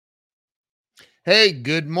Hey,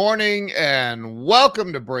 good morning and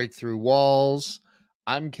welcome to Breakthrough Walls.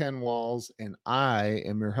 I'm Ken Walls and I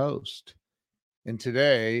am your host. And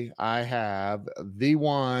today I have the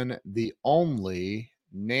one, the only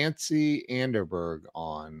Nancy Anderberg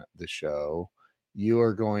on the show. You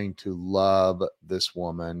are going to love this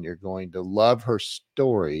woman. You're going to love her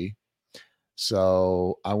story.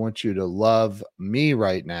 So I want you to love me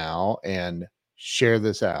right now and share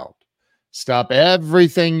this out. Stop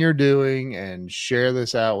everything you're doing and share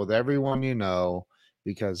this out with everyone you know,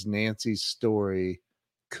 because Nancy's story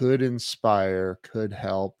could inspire, could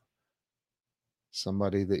help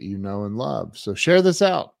somebody that you know and love. So share this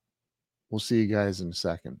out. We'll see you guys in a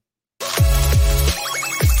second.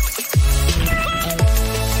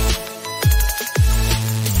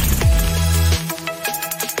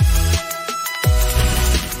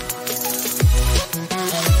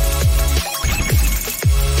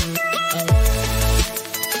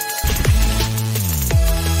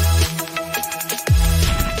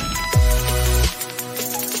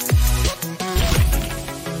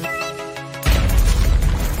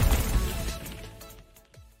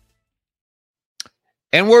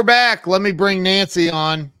 And we're back. Let me bring Nancy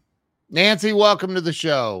on. Nancy, welcome to the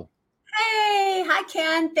show. Hey, hi,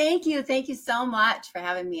 Ken. Thank you. Thank you so much for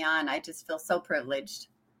having me on. I just feel so privileged.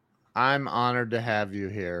 I'm honored to have you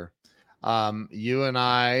here. You and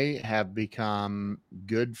I have become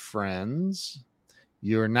good friends.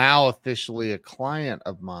 You're now officially a client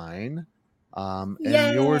of mine. And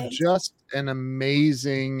you're just an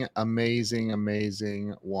amazing, amazing,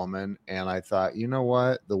 amazing woman. And I thought, you know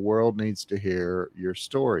what? The world needs to hear your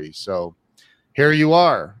story. So here you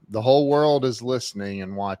are. The whole world is listening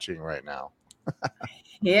and watching right now.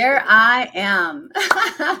 Here I am.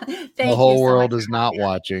 The whole world is not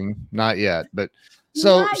watching, not yet. But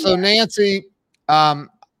so Nancy,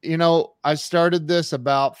 I started this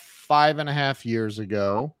about 5.5 years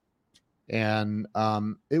ago. And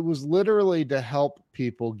it was literally to help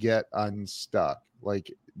people get unstuck. Like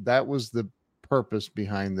that was the purpose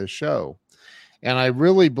behind the show. And I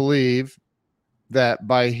really believe that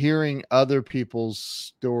by hearing other people's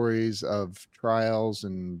stories of trials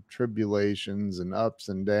and tribulations and ups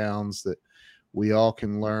and downs, that we all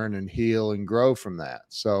can learn and heal and grow from that.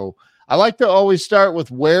 So I like to always start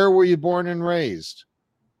with, where were you born and raised?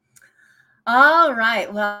 All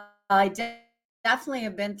right. Well, I definitely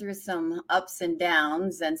have been through some ups and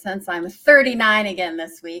downs. And since I'm 39 again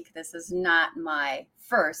this week, this is not my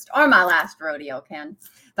first or my last rodeo, Ken.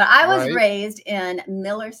 But I was raised in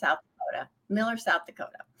Miller, South Dakota.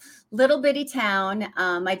 Little bitty town.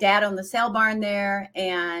 My dad owned the sale barn there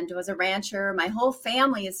and was a rancher. My whole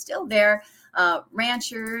family is still there,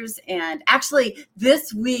 ranchers. And actually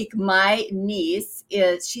this week, my niece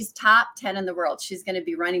she's top 10 in the world. She's going to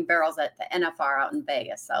be running barrels at the NFR out in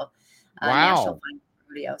Vegas. So National Fine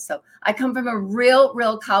Rodeo. So I come from a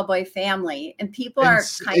real cowboy family, and people are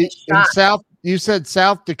kind of shocked. You said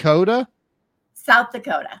South Dakota? South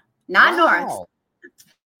Dakota, not North.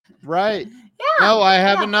 Right. Yeah. No, I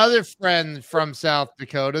have another friend from South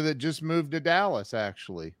Dakota that just moved to Dallas,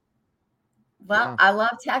 actually. Well, I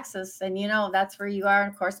love Texas, and that's where you are.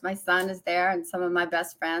 And of course, my son is there, and some of my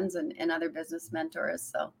best friends and other business mentors.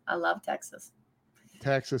 So I love Texas.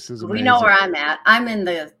 Texas is amazing. We know where I'm at. I'm in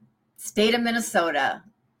the state of Minnesota.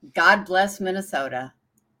 God bless Minnesota.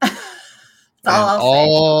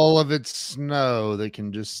 all of its snow, they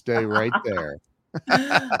can just stay right there.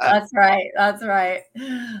 That's right.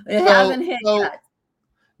 It hasn't hit yet.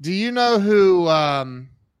 Do you know who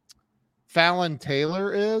Fallon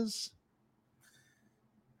Taylor is?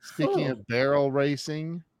 Speaking of barrel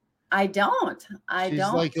racing. I don't. She's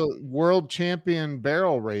like a world champion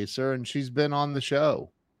barrel racer, and she's been on the show.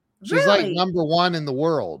 She's really? Like number 1 in the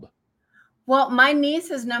world. Well, my niece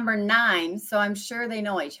is number 9, so I'm sure they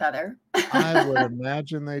know each other. I would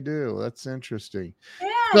imagine they do. That's interesting.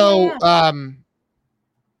 Yeah.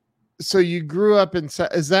 So you grew up in,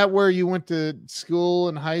 is that where you went to school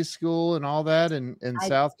and high school and all that in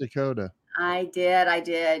South Dakota? I did.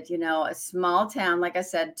 A small town, like I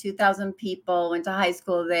said, 2,000 people, went to high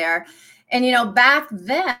school there. And, back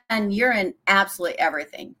then you're in absolutely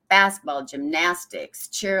everything: basketball, gymnastics,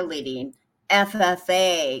 cheerleading,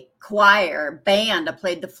 FFA, choir, band. I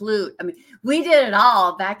played the flute. I mean, we did it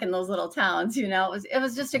all back in those little towns. It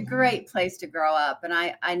was just a great place to grow up. And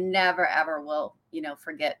I never, ever will,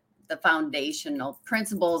 forget the foundational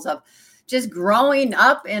principles of just growing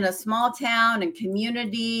up in a small town and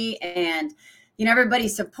community, and, everybody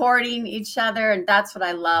supporting each other. And that's what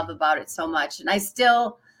I love about it so much. And I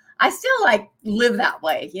still I still like live that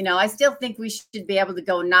way. You know, I still think we should be able to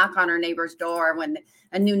go knock on our neighbor's door when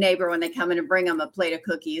a new neighbor, when they come in and bring them a plate of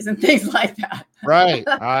cookies and things like that. Right.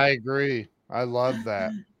 I agree. I love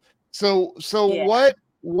that. So Yeah.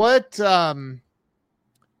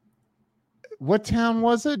 what town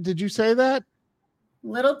was it? Did you say that?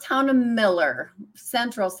 Little town of Miller,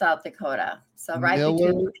 central South Dakota. So right Miller.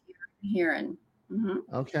 between here and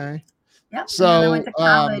Okay. yep. So, and then I went to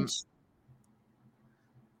college.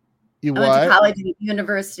 You I went to what? college and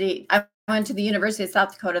university. I went to the University of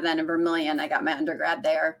South Dakota, then in Vermilion. I got my undergrad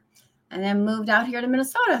there, and then moved out here to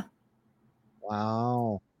Minnesota.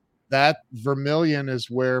 Wow. That Vermilion is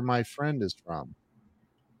where my friend is from.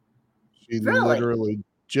 She Really? literally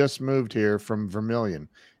just moved here from Vermilion.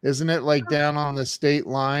 Isn't it like down on the state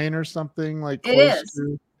line or something, like It close is.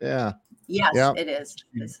 to? Yeah. Yes, Yeah. it is.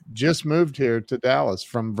 She just moved here to Dallas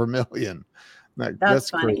from Vermilion. That's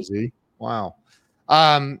funny. crazy. Wow.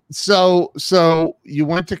 So you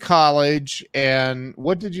went to college, and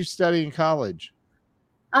what did you study in college?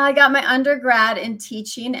 I got my undergrad in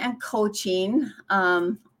teaching and coaching.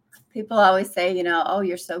 People always say, you know, oh,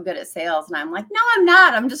 you're so good at sales. And I'm like, no, I'm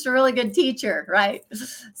not. I'm just a really good teacher. Right.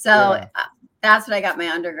 So that's what I got my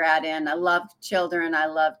undergrad in. I loved children. I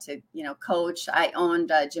love to, you know, coach. I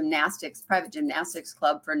owned a private gymnastics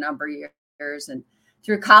club for a number of years. And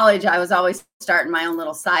through college, I was always starting my own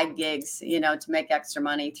little side gigs, you know, to make extra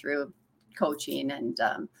money through coaching and,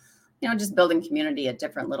 you know, just building community at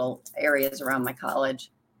different little areas around my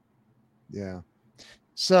college. Yeah.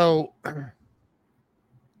 So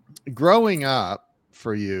growing up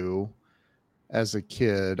for you as a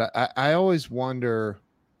kid, I always wonder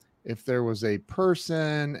if there was a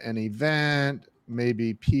person, an event,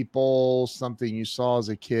 maybe people, something you saw as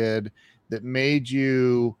a kid that made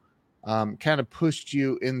you kind of pushed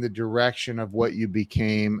you in the direction of what you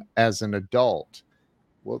became as an adult.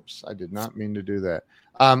 Whoops, I did not mean to do that.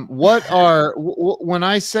 When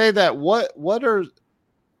I say that,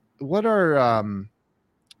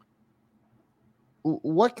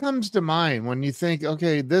 what comes to mind when you think,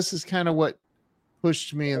 okay, this is kind of what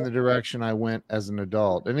pushed me in the direction I went as an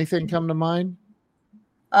adult? Anything come to mind?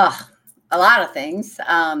 Oh, a lot of things.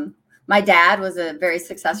 My dad was a very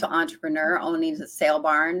successful entrepreneur owning a sale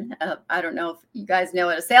barn. I don't know if you guys know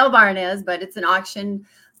what a sale barn is, but it's an auction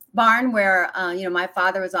barn where, you know, my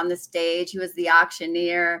father was on the stage. He was the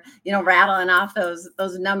auctioneer, you know, rattling off those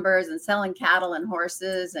numbers and selling cattle and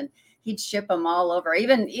horses, and he'd ship them all over,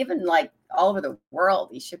 even like all over the world.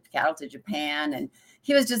 He shipped cattle to Japan, and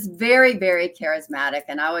he was just very, very charismatic.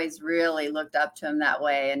 And I always really looked up to him that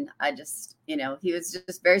way. And I just, you know, he was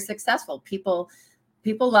just very successful. People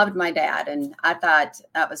loved my dad. And I thought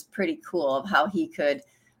that was pretty cool of how he could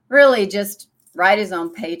really just write his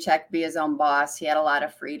own paycheck, be his own boss. He had a lot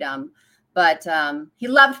of freedom, but he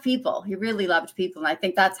loved people. He really loved people. And I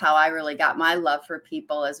think that's how I really got my love for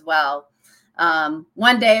people as well.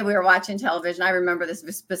 One day we were watching television. I remember this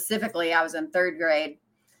specifically. I was in third grade,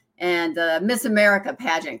 and the Miss America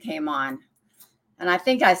pageant came on. And I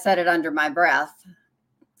think I said it under my breath,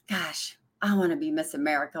 gosh, I want to be Miss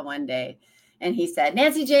America one day. And he said,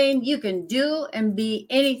 Nancy Jane, you can do and be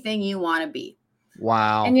anything you want to be.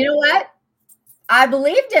 Wow. And you know what? I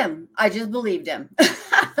believed him. I just believed him.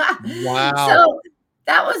 Wow. So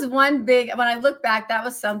that was one big, when I look back, that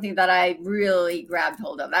was something that I really grabbed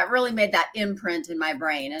hold of. That really made that imprint in my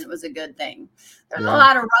brain, and it was a good thing. There's a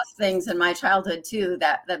lot of rough things in my childhood too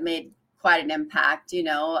that made quite an impact, you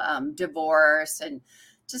know, divorce and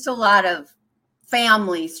just a lot of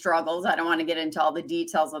family struggles. I don't want to get into all the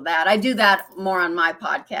details of that. I do that more on my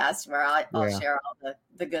podcast where I'll share all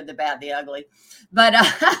the good, the bad, the ugly. But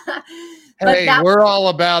hey, we're all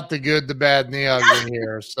about the good, the bad, and the ugly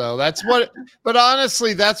here. So that's what. But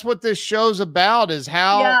honestly, that's what this show's about: is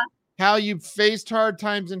how you faced hard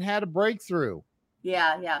times and had a breakthrough.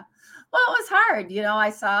 Yeah. Well, it was hard. You know, I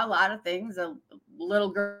saw a lot of things a little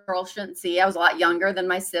girl shouldn't see. I was a lot younger than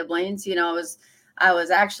my siblings. You know, I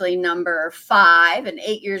was actually number 5 and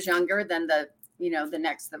 8 years younger than the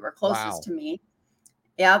next that were closest to me.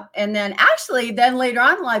 Yep. And then then later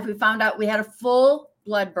on in life, we found out we had a full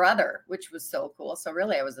blood brother, which was so cool. So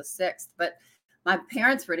really I was a 6th, but my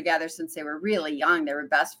parents were together since they were really young. They were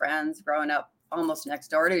best friends growing up almost next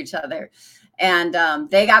door to each other. And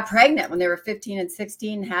they got pregnant when they were 15 and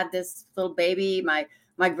 16, had this little baby. My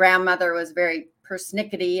grandmother was very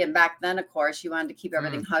persnickety. And back then, of course, she wanted to keep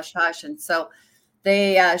everything hush hush. And so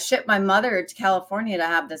they shipped my mother to California to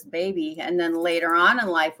have this baby. And then later on in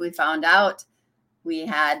life, we found out we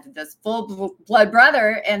had this full blood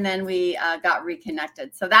brother, and then we got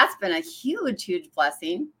reconnected. So that's been a huge, huge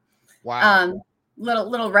blessing. Wow.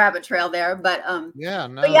 little rabbit trail there, but Yeah,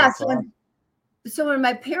 but no, yeah, that's awesome. so when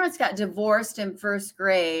my parents got divorced in first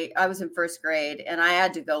grade, I was in first grade, and I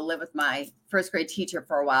had to go live with my first grade teacher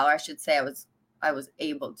for a while. Or I should say I was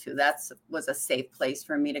able to. That was a safe place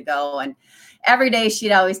for me to go. And every day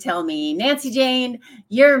she'd always tell me, Nancy Jane,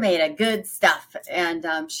 you're made of good stuff. And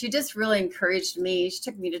she just really encouraged me. She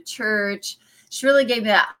took me to church. She really gave me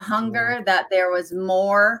that hunger that there was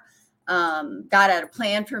more. God had a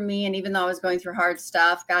plan for me. And even though I was going through hard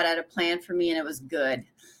stuff, God had a plan for me, and it was good.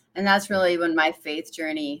 And that's really when my faith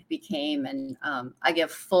journey became. And I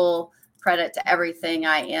give full credit to everything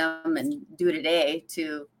I am and do today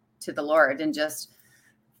to the Lord, and just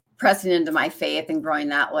pressing into my faith and growing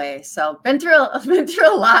that way. So been through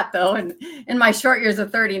a lot, though. And in my short years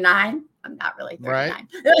of 39, I'm not really 39.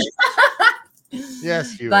 Right?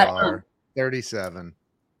 Yes, you but, are 37.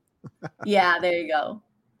 Yeah, there you go.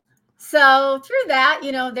 So through that,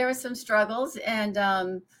 there were some struggles, and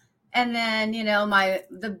then,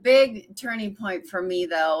 the big turning point for me,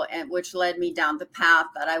 though, and which led me down the path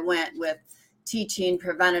that I went with teaching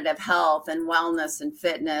preventative health and wellness and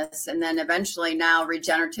fitness, and then eventually now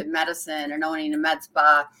regenerative medicine and owning a med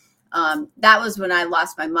spa. That was when I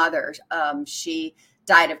lost my mother. She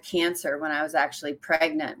died of cancer when I was actually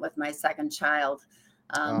pregnant with my second child.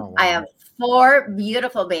 Wow. I have 4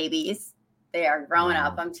 beautiful babies. They are growing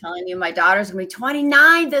up. I'm telling you, my daughter's going to be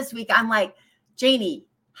 29 this week. I'm like, Janie,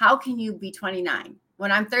 how can you be 29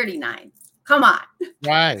 when I'm 39? Come on.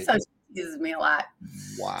 Right. So she teases me a lot.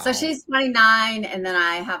 Wow. So she's 29. And then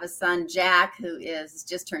I have a son, Jack, who is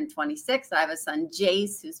just turned 26. I have a son,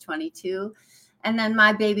 Jace, who's 22. And then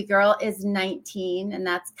my baby girl is 19, and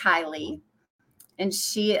that's Kylie. And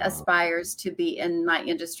she aspires to be in my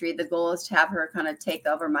industry. The goal is to have her kind of take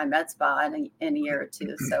over my med spa in a year or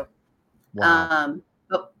two. So,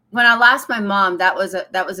 but when I lost my mom, that was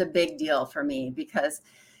a big deal for me, because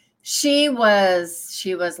she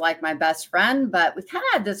was like my best friend, but we kind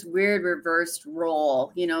of had this weird reversed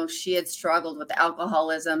role. She had struggled with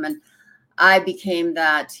alcoholism, and I became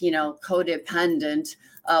that, codependent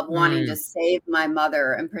of wanting to save my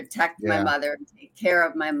mother and protect my mother and take care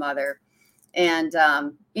of my mother. And,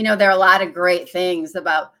 there are a lot of great things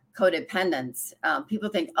about codependence. People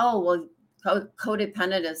think, oh, well,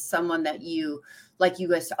 codependent is someone that you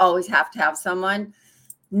guys always have to have someone.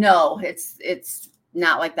 No, it's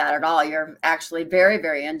not like that at all. You're actually very,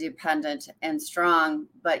 very independent and strong,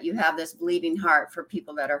 but you have this bleeding heart for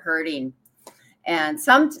people that are hurting. And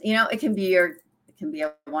it can be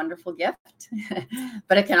a wonderful gift,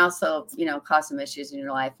 but it can also, cause some issues in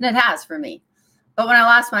your life. And it has for me. But when I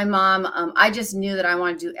lost my mom, I just knew that I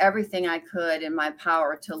wanted to do everything I could in my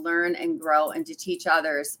power to learn and grow and to teach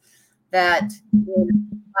others that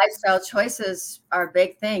lifestyle choices are a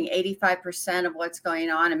big thing. 85% of what's going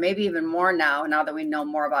on, and maybe even more now that we know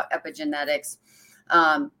more about epigenetics,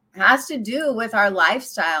 has to do with our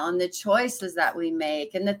lifestyle and the choices that we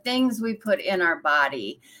make and the things we put in our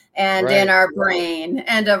body and in our brain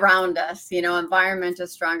and around us. Environment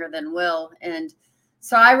is stronger than will. And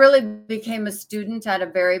so I really became a student at a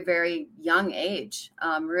very, very young age,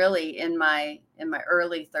 really in my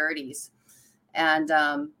early 30s. And,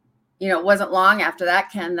 it wasn't long after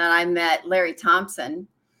that, Ken, that I met Larry Thompson.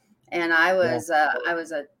 And I was a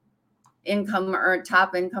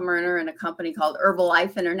top income earner in a company called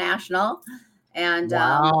Herbalife International. And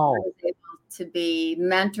I was able to be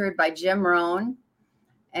mentored by Jim Rohn.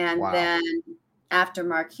 And then after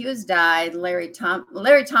Mark Hughes died, Larry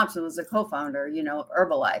Thompson was a co-founder,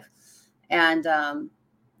 Herbalife. And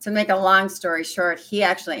to make a long story short, he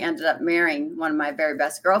actually ended up marrying one of my very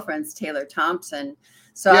best girlfriends, Taylor Thompson.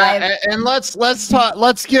 So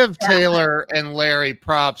let's give Taylor and Larry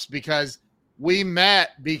props, because we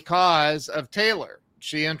met because of Taylor.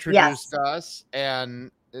 She introduced us,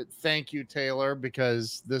 and thank you, Taylor,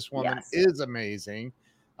 because this woman is amazing.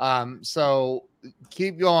 So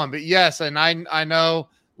keep going. But yes, and I know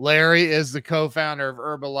Larry is the co-founder of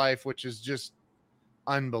Herbalife, which is just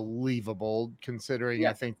unbelievable considering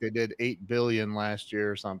I think they did 8 billion last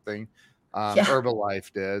year or something.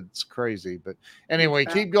 Herbalife did. It's crazy. But anyway,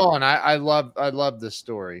 keep going. I love this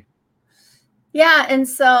story. Yeah. And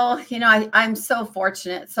so, I'm so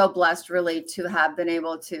fortunate, so blessed really to have been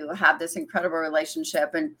able to have this incredible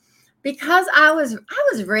relationship. And because I was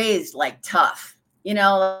raised like tough,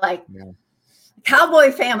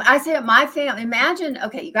 cowboy family. I say my family, imagine,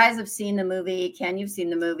 okay, you guys have seen the movie. Ken, you've seen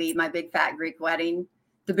the movie, My Big Fat Greek Wedding,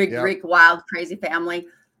 the big Greek, wild, crazy family.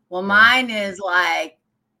 Well, mine is like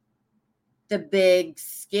the big,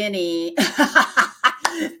 skinny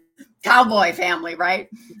cowboy family, right?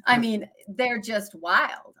 I mean, they're just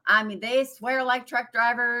wild. I mean, they swear like truck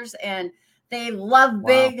drivers, and They love Wow.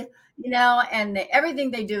 big, and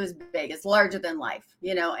everything they do is big. It's larger than life,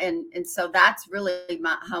 and so that's really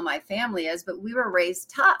how my family is. But we were raised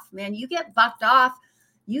tough, man. You get bucked off,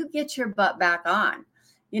 you get your butt back on.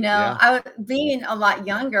 Yeah. Being a lot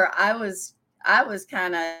younger, I was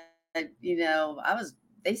kind of,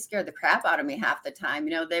 they scared the crap out of me half the time.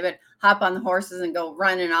 They would hop on the horses and go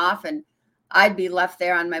running off, and I'd be left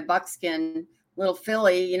there on my buckskin little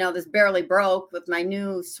filly, this barely broke with my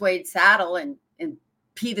new suede saddle and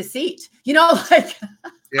pee the seat, like,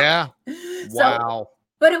 Yeah. so, Wow.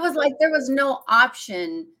 but it was like, there was no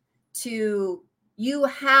option you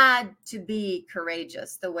had to be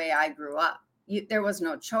courageous the way I grew up. There was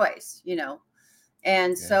no choice, and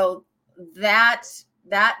Yeah. so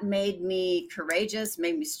that made me courageous,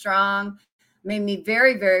 made me strong, made me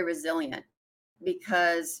very, very resilient,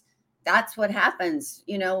 because that's what happens.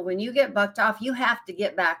 When you get bucked off, you have to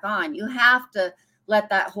get back on. You have to let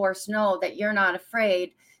that horse know that you're not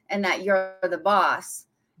afraid and that you're the boss.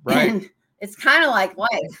 Right. And it's kind of like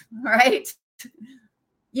life, right?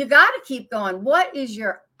 You got to keep going. What is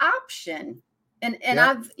your option? And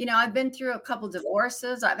Yep. I've been through a couple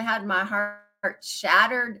divorces. I've had my heart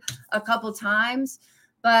shattered a couple times,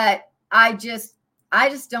 but I just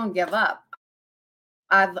don't give up.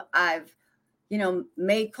 I've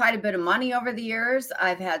made quite a bit of money over the years.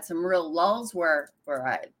 I've had some real lulls where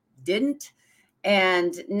I didn't.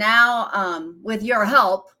 And now, with your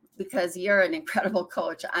help, because you're an incredible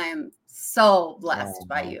coach, I am so blessed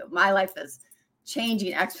by you. My life is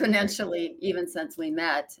changing exponentially even since we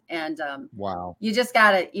met. And Wow. you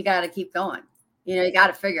gotta keep going. You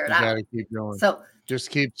gotta figure it You out. got to keep going. So Just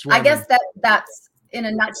keep swimming. I guess that's in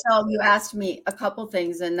a nutshell. You asked me a couple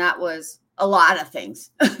things, and that was a lot of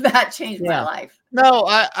things that changed my life. No,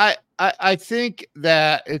 I think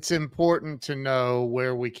that it's important to know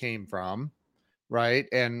where we came from, right?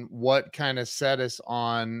 And what kind of set us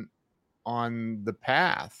on the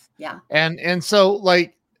path. Yeah. And so,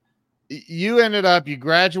 like, you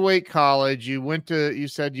graduate college, you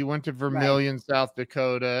said you went to Vermilion, right, South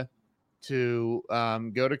Dakota to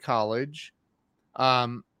go to college.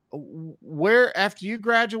 Where, after you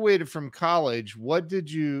graduated from college, what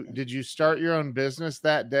did you start your own business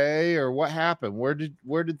that day, or what happened? Where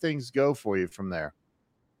did things go for you from there?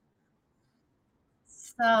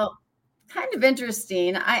 So, kind of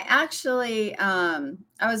interesting. I actually, I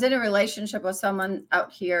was in a relationship with someone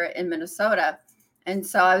out here in Minnesota. And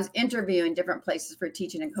so I was interviewing different places for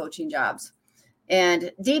teaching and coaching jobs.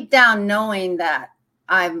 And deep down, knowing that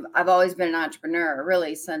I've always been an entrepreneur,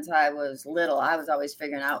 really, since I was little. I was always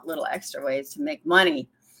figuring out little extra ways to make money.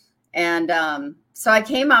 And so I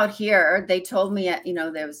came out here. They told me,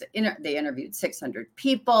 they interviewed 600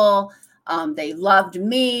 people. They loved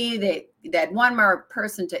me. They had one more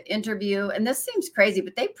person to interview. And this seems crazy,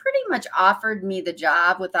 but they pretty much offered me the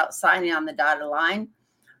job without signing on the dotted line.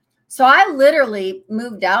 So I literally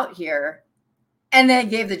moved out here and then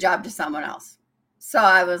gave the job to someone else. So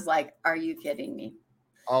I was like, are you kidding me?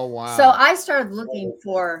 Oh, wow. So I started looking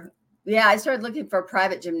for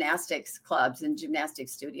private gymnastics clubs and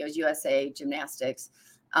gymnastics studios, USA Gymnastics.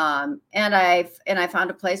 And I found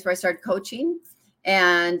a place where I started coaching,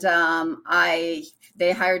 and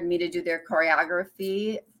they hired me to do their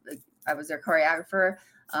choreography. I was their choreographer.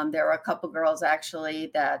 There were a couple girls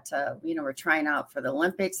actually that, were trying out for the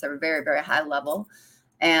Olympics. They were very, very high level.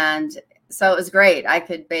 And so it was great. I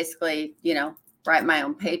could basically, write my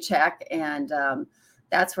own paycheck, and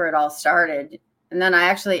that's where it all started. And then I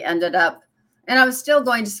actually ended up, and I was still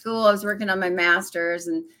going to school. I was working on my master's,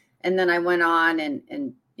 and then I went on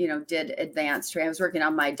and did advanced training. I was working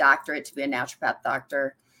on my doctorate to be a naturopath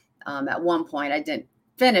doctor. At one point, I didn't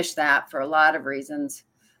finish that for a lot of reasons.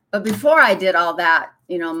 But before I did all that,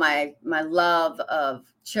 my love of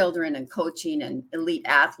children and coaching and elite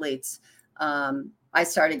athletes, I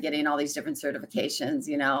started getting all these different certifications.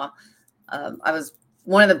 I was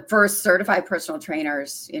one of the first certified personal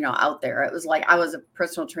trainers, out there. It was like I was a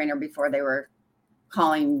personal trainer before they were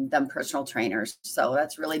calling them personal trainers. So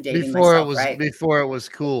that's really dating myself, right? Before it was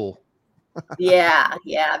cool. Yeah.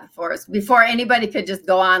 Before anybody could just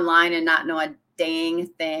go online and not know a dang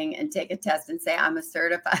thing and take a test and say I'm a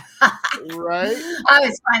certified. Right. I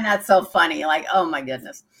always find that so funny. Like, oh my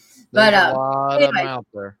goodness. There's a lot of them out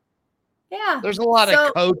there. Yeah. There's a lot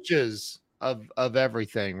of coaches of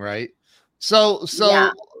everything, right? So yeah.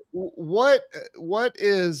 What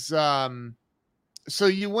is so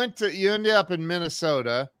you ended up in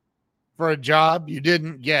Minnesota for a job you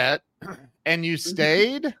didn't get, and you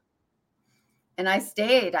stayed? And I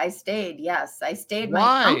stayed. Yes, I stayed. Why?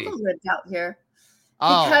 My uncle lived out here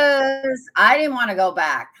because I didn't want to go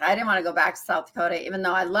back. I didn't want to go back to South Dakota, even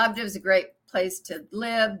though I loved it. It was a great place to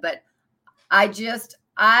live, but I'm just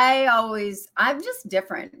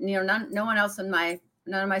different. You know, no one else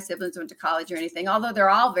none of my siblings went to college or anything, although they're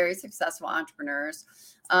all very successful entrepreneurs.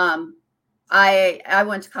 I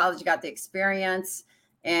went to college, got the experience,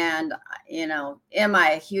 and, you know, am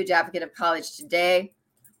I a huge advocate of college today?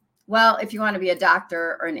 Well, if you want to be a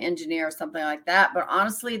doctor or an engineer or something like that. But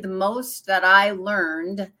honestly, the most that I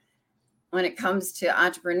learned when it comes to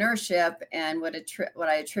entrepreneurship and what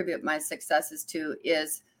I attribute my successes to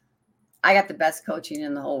is I got the best coaching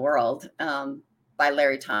in the whole world, by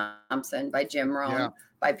Larry Thompson, by Jim Rohn,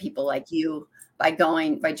 by people like you, by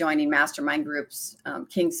joining mastermind groups,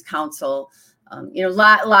 King's Council, you know,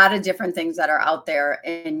 a lot of different things that are out there,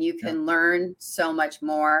 and you can learn so much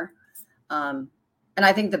more. And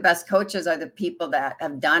I think the best coaches are the people that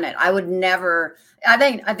have done it. I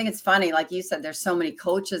think it's funny, like you said, there's so many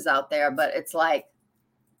coaches out there, but it's like,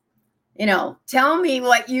 you know, tell me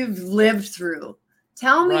what you've lived through.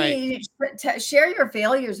 Tell me, share your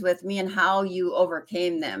failures with me and how you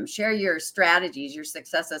overcame them. Share your strategies, your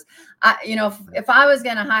successes. You know, if I was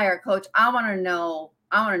going to hire a coach, I want to know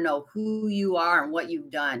who you are and what you've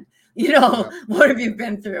done. You know, what have you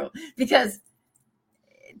been through? Because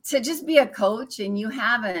to just be a coach and you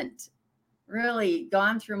haven't really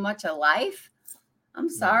gone through much of life, I'm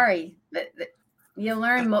sorry, that you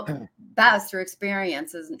learn best through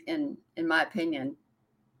experiences, in my opinion.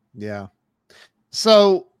 Yeah.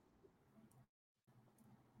 So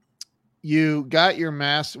you got your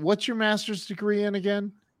what's your master's degree in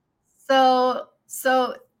again? So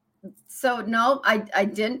no, I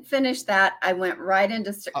didn't finish that. I went right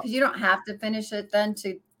into, because you don't have to finish it then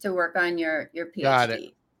to work on your PhD. Got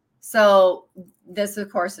it. So this,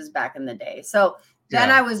 of course, is back in the day. So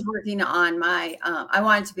then I was working on my, I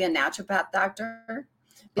wanted to be a naturopath doctor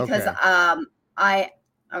because I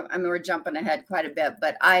mean, we're jumping ahead quite a bit,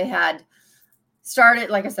 but I had started,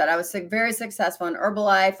 like I said, I was very successful in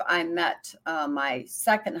Herbalife. I met my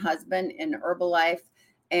second husband in Herbalife,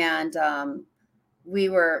 and we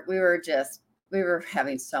were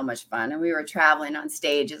having so much fun, and we were traveling on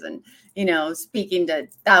stages and, you know, speaking to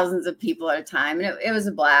thousands of people at a time. And it was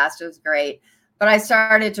a blast. It was great. But I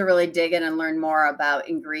started to really dig in and learn more about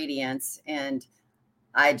ingredients. And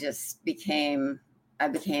I just became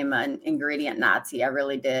an ingredient Nazi. I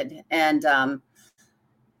really did. And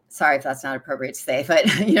sorry if that's not appropriate to say, but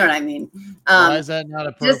you know what I mean? Why is that not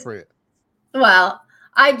appropriate? My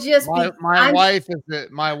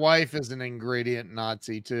wife is an ingredient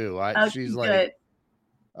Nazi too. She's like, good.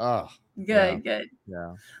 Oh, good.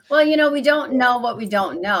 Yeah. Well, you know, we don't know what we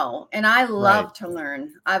don't know, and I love to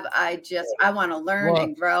learn. I want to learn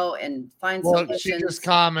and grow and find solutions. She just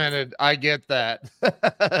commented, I get that.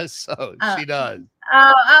 So she does.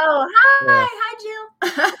 Hi,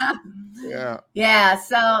 Jill. Yeah.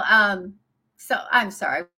 So I'm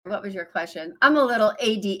sorry. What was your question? I'm a little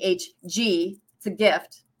ADHD. It's a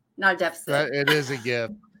gift, not a deficit. It is a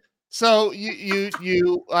gift. So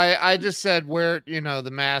I just said where, you know, the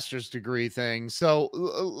master's degree thing. So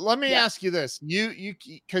let me ask you this.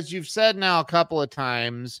 Because you've said now a couple of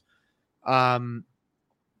times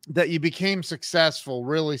that you became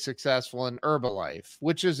really successful in Herbalife,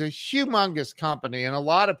 which is a humongous company, and a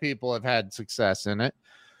lot of people have had success in it.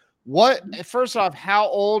 First off, how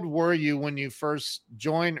old were you when you first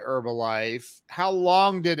joined Herbalife? How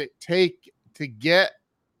long did it take to get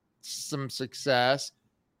some success?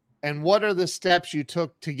 And what are the steps you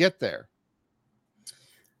took to get there?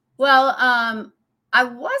 Well, I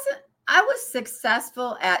was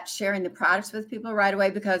successful at sharing the products with people right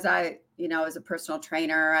away because I was a personal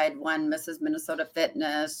trainer. I had won Mrs. Minnesota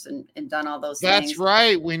Fitness and done all those things. That's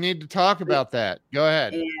right. We need to talk about that. Go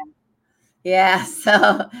ahead. Yeah.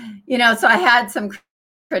 So, so I had some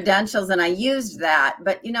credentials and I used that.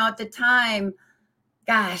 But, at the time,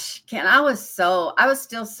 gosh, Ken, I was still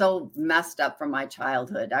so messed up from my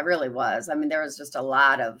childhood. I really was. I mean, there was just a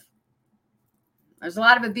lot of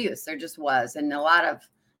abuse. There just was. And a lot of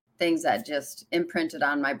things that just imprinted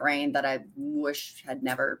on my brain that I wish had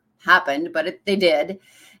never happened, but they did.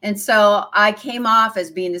 And so I came off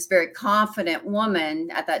as being this very confident woman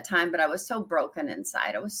at that time, but I was so broken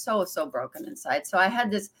inside. I was so broken inside. So I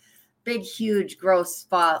had this big, huge, gross,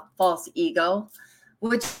 false ego,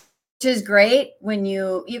 which is great when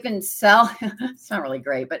you can sell. It's not really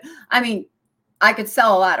great, but I mean, I could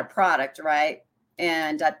sell a lot of product, right?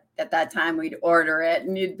 And at that time we'd order it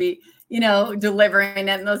and you'd be, delivering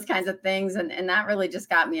it and those kinds of things. And that really just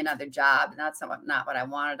got me another job. And that's not what I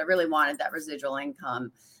wanted. I really wanted that residual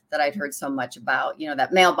income that I'd heard so much about,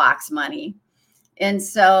 that mailbox money. And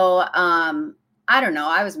so, I don't know,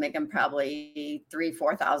 I was making probably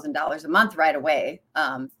 $3,000-$4,000 a month right away.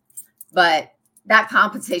 But that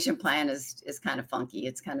compensation plan is kind of funky.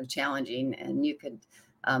 It's kind of challenging, and you could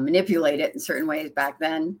manipulate it in certain ways back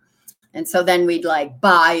then. And so then we'd like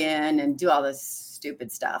buy in and do all this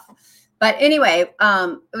stupid stuff. But anyway,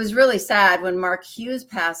 it was really sad when Mark Hughes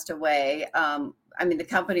passed away. I mean, the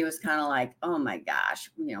company was kind of like, oh my gosh,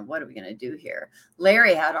 what are we going to do here?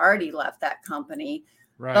 Larry had already left that company.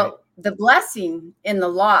 Right. But the blessing in the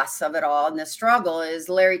loss of it all and the struggle is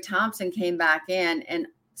Larry Thompson came back in and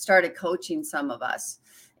started coaching some of us.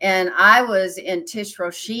 And I was in Tish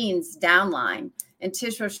Roisin's downline. And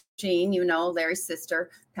Tish Roisin, Larry's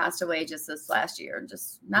sister, passed away just this last year,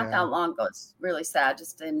 just not that long ago. It's really sad,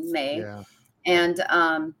 just in May. Yeah.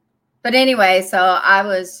 And but anyway, so I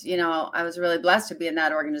was really blessed to be in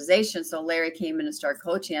that organization. So Larry came in and started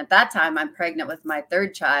coaching. At that time, I'm pregnant with my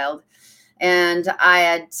third child, and I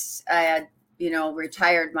had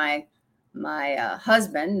retired my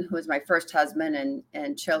husband, who was my first husband,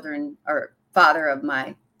 and children, or father of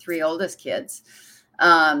my 3 oldest kids.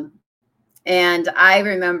 And I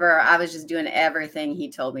remember I was just doing everything he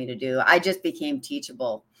told me to do. I just became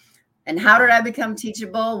teachable. And how did I become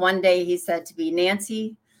teachable? One day he said to me,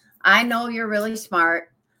 Nancy, I know you're really smart.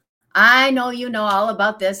 I know you know all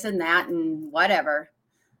about this and that and whatever,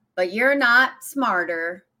 but you're not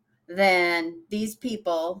smarter than these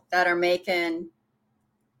people that are making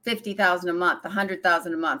 $50,000 a month, $100,000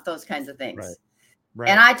 a month, those kinds of things. Right.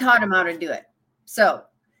 And I taught him how to do it. So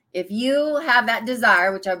if you have that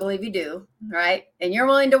desire, which I believe you do, right, and you're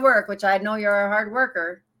willing to work, which I know you're a hard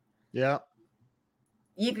worker. Yeah.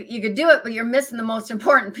 You could do it, but you're missing the most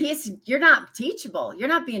important piece. You're not teachable. You're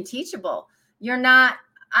not being teachable. You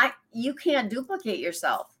can't duplicate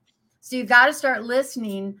yourself. So you got to start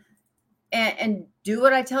listening and do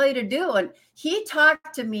what I tell you to do. And he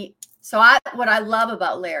talked to me. So what I love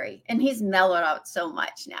about Larry, and he's mellowed out so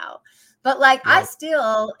much now, but I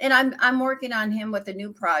still, and I'm working on him with a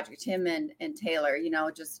new project, him and Taylor,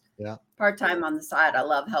 just part-time on the side. I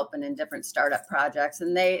love helping in different startup projects,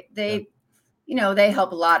 and they they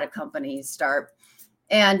help a lot of companies start.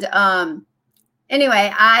 And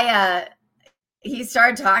anyway, he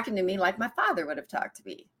started talking to me like my father would have talked to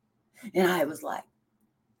me. And I was like,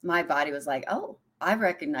 my body was like, oh, I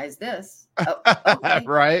recognize this. Oh, okay.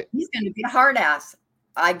 Right. He's going to be a hard ass.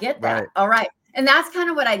 I get that. Right. All right. And that's kind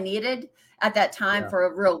of what I needed at that time for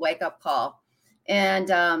a real wake up call. And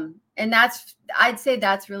I'd say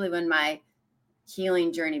that's really when my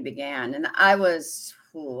healing journey began. And I was,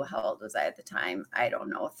 how old was I at the time? I don't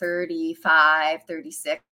know, 35,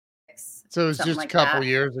 36. So it was just a couple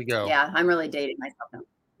years ago. Yeah, I'm really dating myself now.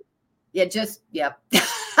 Yeah, yep.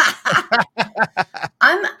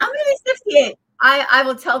 I'm going to be 58. I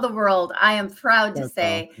will tell the world, I am proud to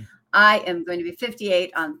say awesome. I am going to be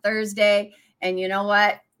 58 on Thursday. And you know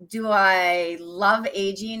what? Do I love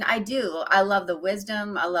aging? I do. I love the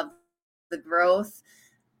wisdom. I love the growth.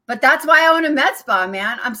 But that's why I own a med spa,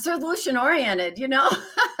 man. I'm solution oriented,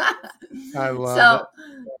 I love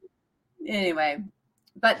it. Anyway,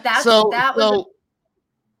 but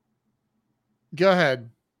go ahead.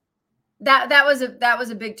 That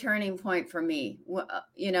was a big turning point for me.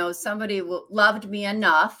 Somebody loved me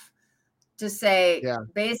enough to say,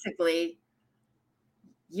 basically,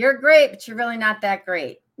 you're great, but you're really not that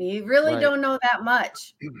great. You really don't know that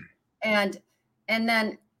much. And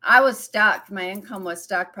then I was stuck. My income was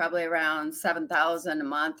stuck probably around $7,000 a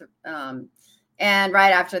month. And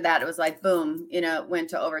right after that, it was like, boom, it went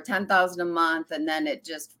to over $10,000 a month. And then it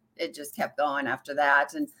just kept going after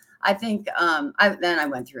that. And I think then I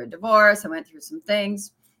went through a divorce. I went through some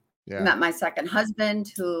things. Met my second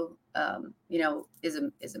husband, who,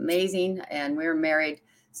 is amazing. And we were married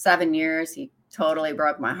 7 years. He totally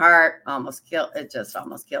broke my heart. Almost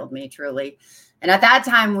killed me, truly. And at that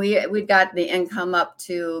time, we got the income up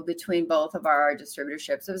to, between both of our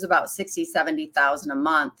distributorships, it was about $60,000-$70,000 a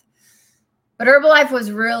month. But Herbalife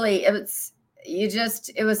was really, it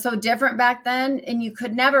was so different back then, and you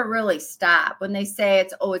could never really stop. When they say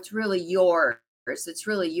it's really yours, it's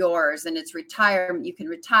really yours, and it's retirement, you can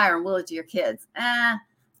retire and will it to your kids.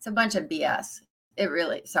 It's a bunch of BS. It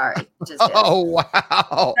really, sorry. Just oh,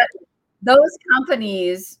 wow. Those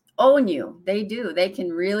companies own you. They do. They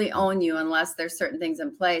can really own you unless there's certain things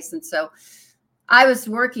in place. And so I was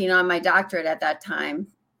working on my doctorate at that time.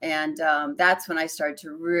 And that's when I started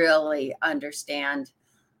to really understand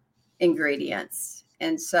ingredients.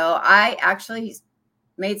 And so I actually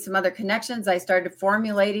made some other connections. I started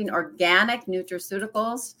formulating organic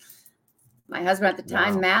nutraceuticals. My husband at the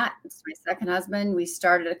time, Matt, it's my second husband, we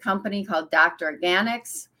started a company called Dr.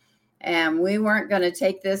 Organics. And we weren't going to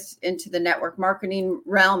take this into the network marketing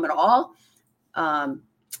realm at all. But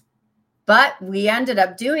But we ended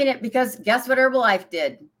up doing it because guess what Herbalife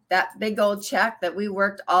did? That big old check that we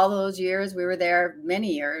worked all those years, we were there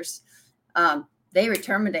many years. They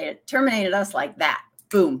terminated us like that.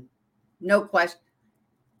 Boom. No question.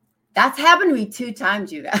 That's happened to me 2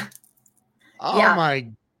 times, you guys. Oh my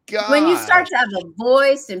God. When you start to have a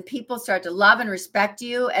voice and people start to love and respect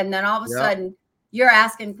you, and then all of a sudden you're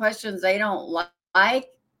asking questions they don't like,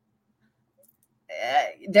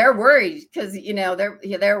 they're worried because,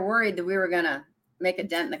 they're worried that we were going to make a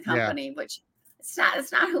dent in the company, which it's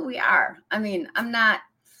not who we are. I mean, I'm not,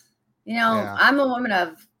 I'm a woman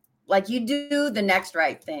of like, you do the next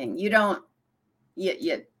right thing. You don't,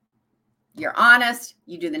 you're honest,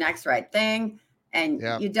 you do the next right thing, and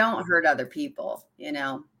you don't hurt other people,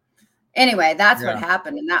 Anyway, that's what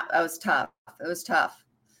happened. And that was tough. It was tough.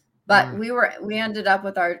 But we ended up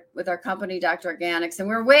with our company, Dr. Organics, and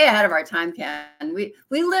we're way ahead of our time, Ken. We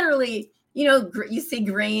literally, you see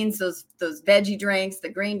greens, those veggie drinks, the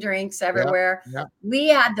green drinks everywhere. We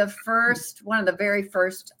had one of the very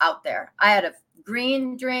first out there. I had a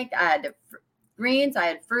green drink. I had greens. I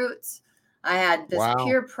had fruits. I had this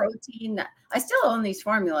pure protein. I still own these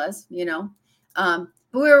formulas, but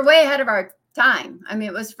we were way ahead of our time. I mean,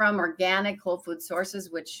 it was from organic whole food sources,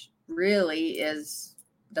 which really is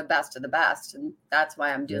the best of the best. And that's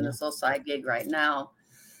why I'm doing this little side gig right now.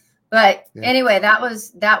 But anyway, it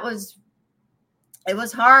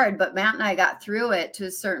was hard, but Matt and I got through it to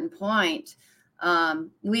a certain point.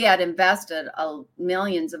 We had invested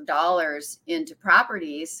millions of dollars into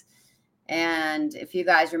properties. And if you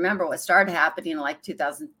guys remember what started happening in like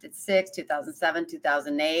 2006, 2007,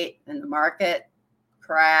 2008, and the market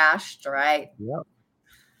crashed, right? Yep.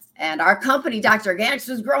 And our company, Dr. Organics,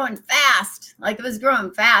 was growing fast. Like it was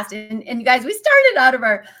growing fast. And you guys, we started out of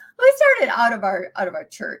our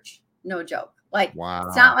church. No joke. Like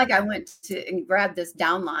it's not like I went to and grabbed this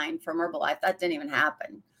downline from Herbalife. That didn't even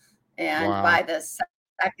happen. And by the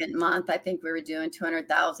second month, I think we were doing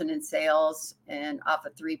 200,000 in sales and off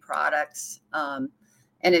of 3 products. And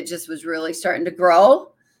it just was really starting to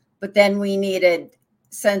grow. But then we needed,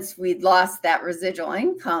 since we'd lost that residual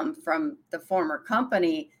income from the former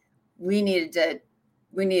company, we needed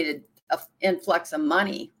an influx of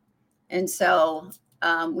money. And so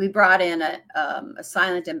we brought in a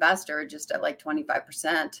silent investor just at like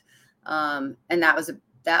 25%. And that was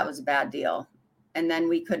a bad deal. And then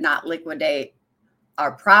we could not liquidate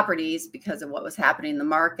our properties because of what was happening in the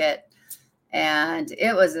market. And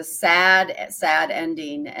it was a sad, sad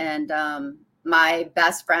ending. And my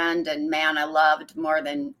best friend and man I loved more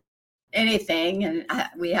than anything, and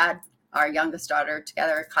we had our youngest daughter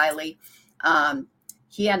together, Kylie.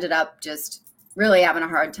 He ended up just really having a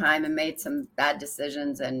hard time and made some bad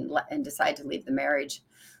decisions and decided to leave the marriage,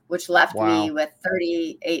 which left me with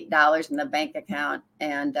 $38 in the bank account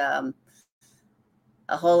and a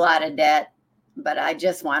whole lot of debt. But I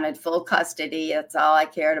just wanted full custody. That's all I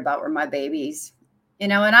cared about were my babies,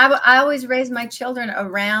 and I always raised my children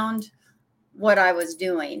around what I was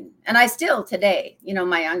doing. And I still today,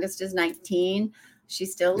 my youngest is 19. She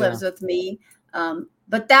still lives with me.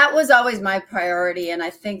 But that was always my priority. And I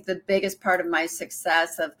think the biggest part of my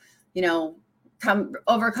success of,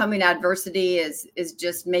 overcoming adversity is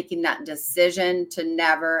just making that decision to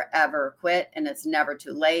never, ever quit. And it's never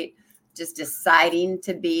too late. Just deciding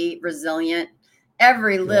to be resilient.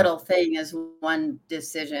 Every little thing is one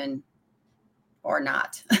decision or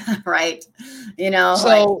not, right?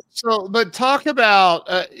 But talk about,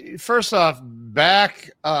 first off, back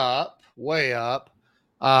up, way up.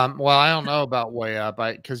 Well, I don't know about way up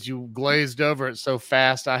because you glazed over it so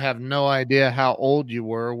fast. I have no idea how old you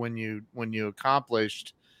were when you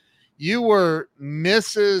accomplished. You were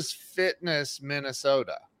Mrs. Fitness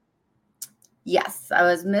Minnesota. Yes, I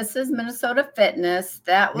was Mrs. Minnesota Fitness.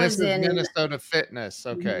 That was Mrs. in Minnesota Fitness.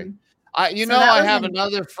 Okay. Mm-hmm. I have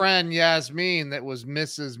another friend, Yasmin, that was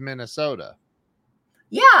Mrs. Minnesota.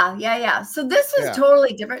 Yeah. So this is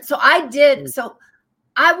totally different. So I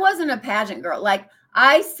wasn't a pageant girl. Like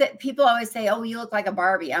people always say, "Oh, you look like a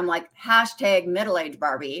Barbie." I'm like, #middle-aged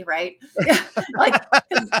Barbie, right? Like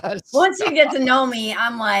once you get to know me,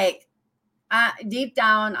 I'm like, deep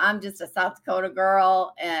down, I'm just a South Dakota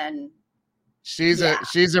girl, and she's a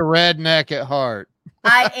redneck at heart.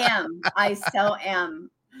 I am. I so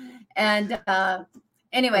am. And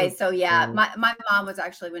anyway, so my mom was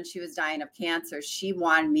actually, when she was dying of cancer, she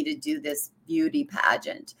wanted me to do this beauty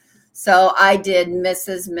pageant. So I did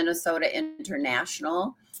Mrs. Minnesota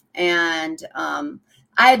International, and I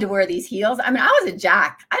had to wear these heels. I mean, I was a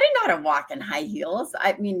jack. I didn't know how to walk in high heels.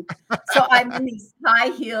 I mean, so I'm in these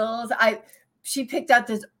high heels. She picked out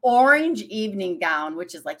this orange evening gown,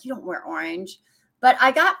 which is like, you don't wear orange. but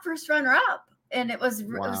I got first runner up, and it was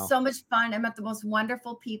Wow. so much fun. I met the most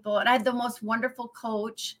wonderful people, and I had the most wonderful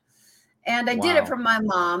coach. And I did it Wow. for my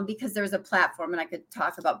mom because there was a platform and I could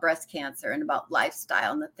talk about breast cancer and about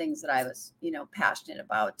lifestyle and the things that I was, passionate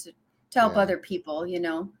about to help Yeah. other people,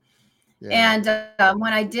 Yeah. And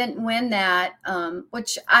when I didn't win that,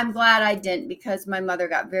 which I'm glad I didn't, because my mother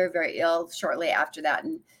got very, very ill shortly after that.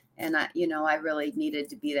 And I, I really needed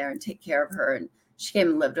to be there and take care of her. And she came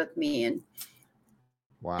and lived with me, and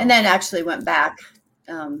Wow. then actually went back.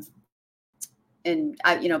 And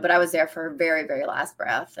but I was there for her very, very last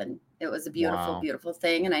breath, and it was a beautiful, Wow. beautiful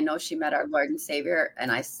thing. And I know she met our Lord and Savior,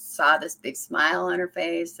 and I saw this big smile on her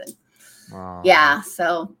face. And Wow. yeah,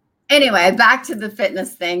 so anyway, back to the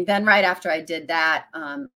fitness thing. Then right after I did that,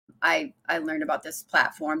 I learned about this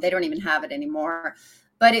platform. They don't even have it anymore,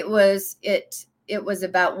 but it was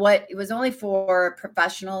about it was only for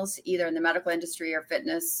professionals, either in the medical industry or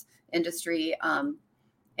fitness industry.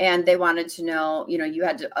 And they wanted to know, you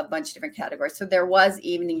had a bunch of different categories. So there was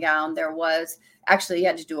evening gown. There was actually, you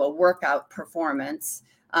had to do a workout performance.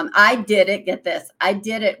 I did it. Get this. I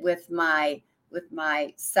did it with my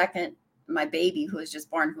baby who was just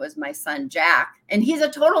born, who was my son, Jack. And he's a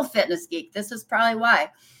total fitness geek. This is probably why.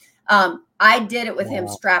 I did it with him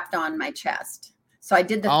strapped on my chest. So I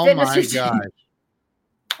did the fitness routine.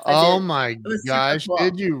 Oh my It was gosh. super cool.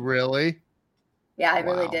 Did you really? Yeah, I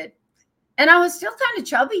really did. And I was still kind of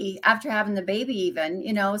chubby after having the baby even,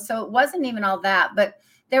 so it wasn't even all that, but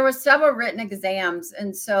there were several written exams.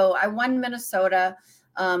 And so I won Minnesota.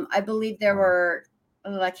 I believe there were,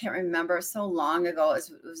 I can't remember, so long ago. It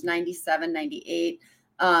was 97, 98.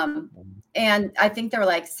 And I think there were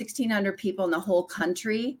like 1,600 people in the whole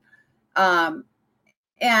country. And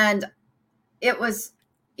it was,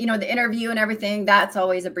 the interview and everything, that's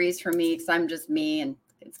always a breeze for me because I'm just me, and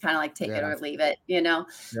it's kind of like take it or leave it,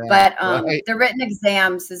 but the written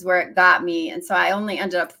exams is where it got me. And so I only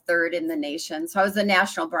ended up third in the nation. So I was a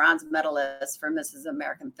national bronze medalist for Mrs.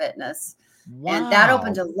 American Fitness. Wow. And that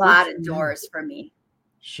opened a lot of doors for me.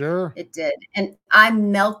 Sure. It did. And I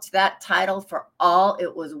milked that title for all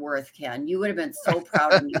it was worth, Ken. You would have been so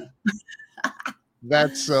proud of me.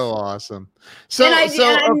 That's so awesome. I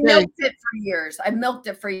milked it for years. I milked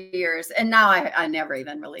it for years. And now I never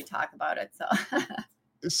even really talk about it.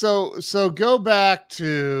 So go back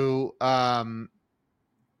to I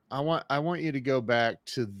want you to go back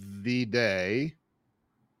to the day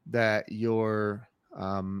that you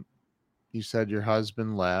said your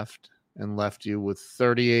husband left you with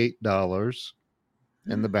 $38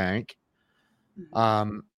 in the bank.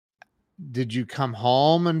 Did you come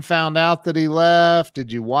home and found out that he left?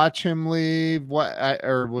 Did you watch him leave?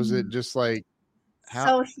 Or was it just like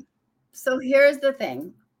how? So here's the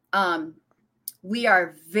thing. We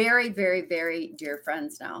are very, very, very dear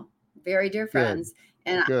friends now. Very dear friends.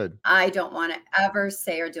 And Good. I don't want to ever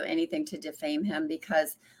say or do anything to defame him,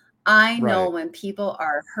 because I know when people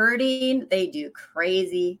are hurting, they do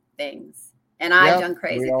crazy things. And I've done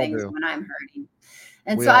crazy things when I'm hurting.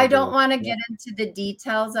 And so I don't want to get into the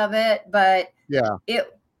details of it, but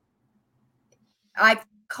I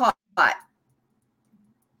caught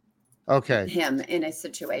him in a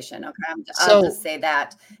situation. Okay. I'll just say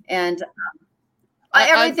that. And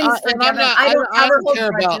everything's forgiven. I don't ever hold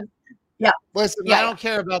grudges. Yeah. Listen, I don't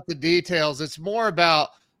care about the details. It's more about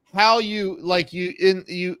how you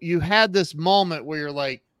had this moment where you're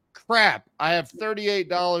like, crap, I have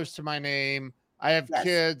 $38 to my name. I have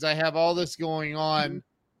kids. I have all this going on.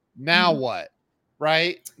 Now what?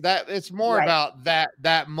 Right? That it's more about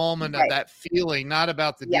that moment of that feeling, not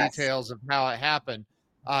about the details of how it happened.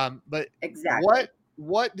 But exactly.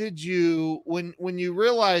 What did you, when you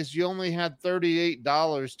realized you only had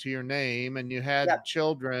 $38 to your name and you had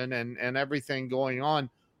children and everything going on,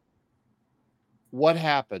 what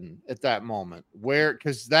happened at that moment?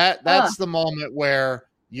 Because that's the moment where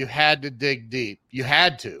you had to dig deep. You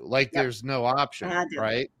had to, there's no option,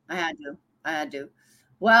 right? I had to.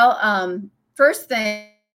 Well, first thing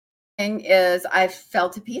is I fell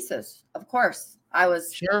to pieces. Of course, I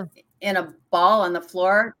was in a ball on the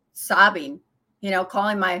floor, sobbing,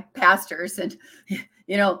 calling my pastors and,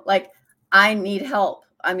 I need help.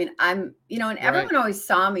 I mean, and everyone always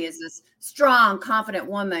saw me as this strong, confident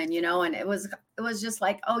woman, and it was just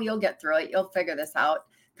like, oh, you'll get through it. You'll figure this out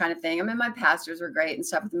kind of thing. I mean, my pastors were great and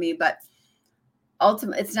stuff with me, but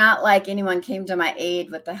ultimately, it's not like anyone came to my aid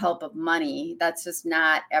with the help of money. That's just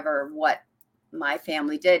not ever what my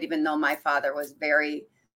family did, even though my father was very,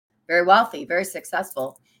 very wealthy, very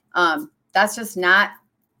successful. That's just not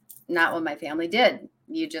what my family did.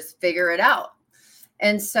 You just figure it out.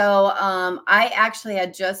 And so I actually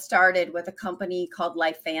had just started with a company called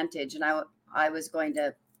LifeVantage, and I was going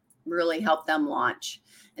to really help them launch.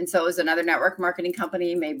 And so it was another network marketing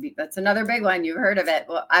company. Maybe that's another big one. You've heard of it.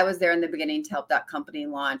 Well, I was there in the beginning to help that company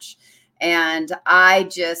launch. And I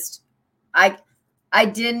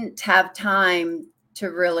didn't have time to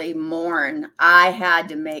really mourn. I had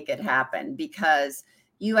to make it happen because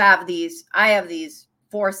I have these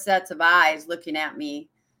 4 sets of eyes looking at me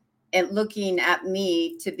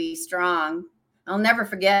to be strong. I'll never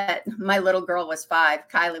forget, my little girl was 5,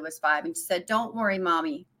 Kylie was 5, and she said, "Don't worry,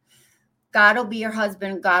 mommy. God will be your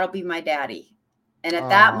husband. God will be my daddy." And at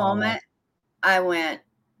that moment, I went,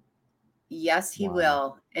 yes, he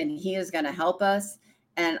will. And he is going to help us.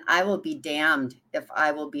 And I will be damned if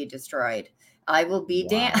I will be destroyed. I will be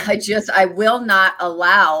damned. I will not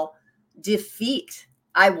allow defeat.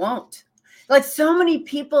 I won't. Like, so many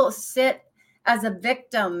people sit as a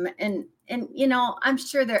victim, and I'm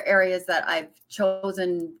sure there are areas that I've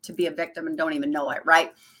chosen to be a victim and don't even know it,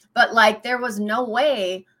 right? But like, there was no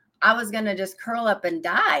way I was going to just curl up and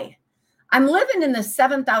die. I'm living in the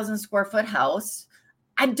 7,000 square foot house.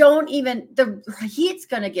 The heat's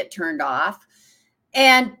going to get turned off.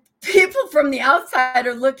 And people from the outside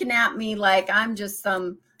are looking at me like I'm just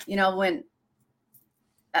some, when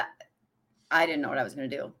I didn't know what I was going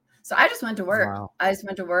to do. So I just went to work. Wow. I just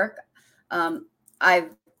went to work. I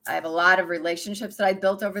have a lot of relationships that I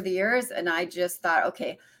built over the years. And I just thought,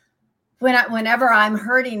 okay, whenever I'm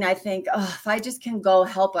hurting, I think, if I just can go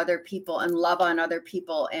help other people and love on other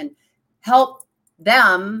people and help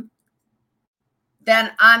them,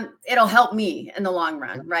 then it'll help me in the long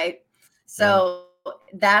run. Right. So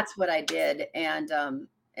that's what I did. And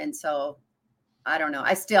so I don't know.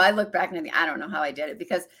 I look back and I think, I don't know how I did it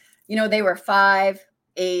because, they were 5,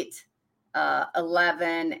 8,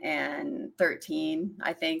 11 and 13,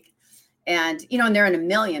 I think. And, and they're in a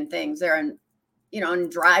million things. They're in,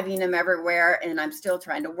 and driving them everywhere. And I'm still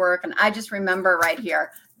trying to work. And I just remember right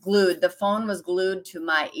here, the phone was glued to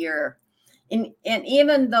my ear. And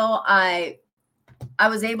even though I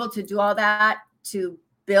was able to do all that to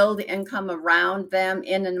build income around them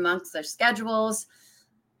in and amongst their schedules,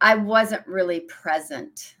 I wasn't really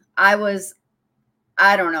present. I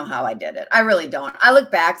don't know how I did it. I really don't. I look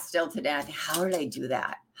back still today and I think, how did I do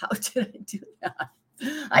that? How did I do that?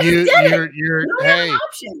 I did it. Hey,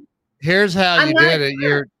 here's how you did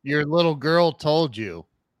it. Your little girl told you.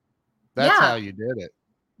 That's how you did it.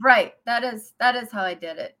 Right. That is how I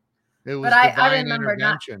did it. It was divine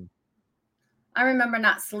intervention. I remember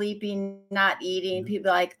not sleeping, not eating. People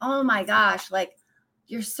are like, "Oh my gosh, like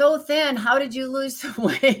you're so thin. How did you lose some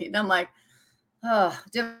weight?" And I'm like, "Oh,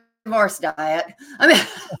 divorce diet." I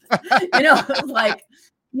mean, like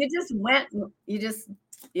you just went, you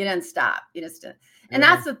didn't stop. You just did. And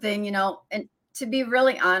that's the thing, and to be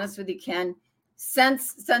really honest with you, Ken,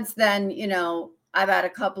 since then, I've had a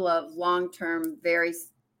couple of long-term, very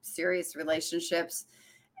serious relationships.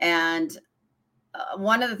 And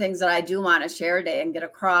one of the things that I do want to share today and get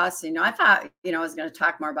across, I thought, I was going to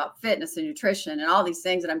talk more about fitness and nutrition and all these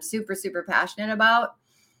things that I'm super, super passionate about.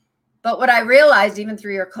 But what I realized, even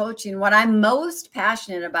through your coaching, what I'm most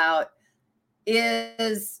passionate about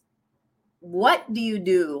is, what do you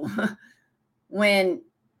do when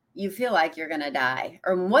you feel like you're going to die?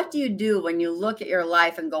 Or what do you do when you look at your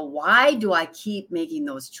life and go, why do I keep making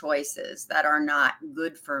those choices that are not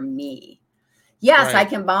good for me? Yes, I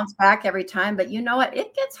can bounce back every time, but you know what?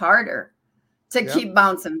 It gets harder to keep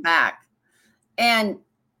bouncing back. And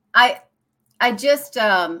I just,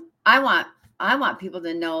 I want people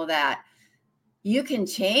to know that you can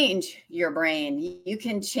change your brain. You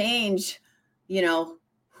can change,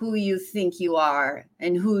 who you think you are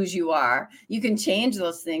and whose you are. You can change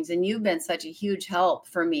those things. And you've been such a huge help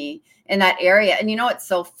for me in that area. And what's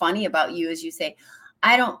so funny about you is you say,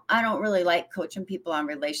 I don't really like coaching people on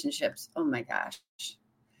relationships. Oh my gosh.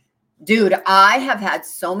 Dude, I have had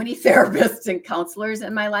so many therapists and counselors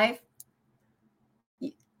in my life.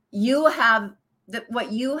 What you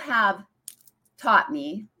have taught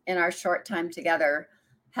me in our short time together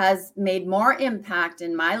has made more impact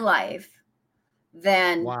in my life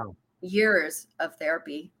than years of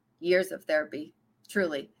therapy,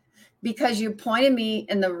 truly. Because you pointed me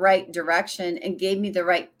in the right direction and gave me the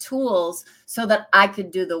right tools so that I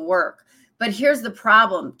could do the work. But here's the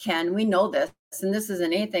problem, Ken. We know this, and this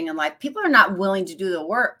isn't anything in life. People are not willing to do the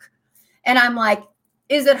work. And I'm like,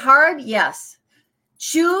 is it hard? Yes.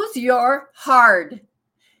 Choose your hard.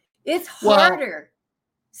 It's harder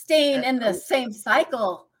staying in the same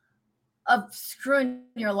cycle of screwing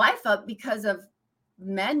your life up because of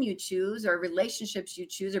men you choose or relationships you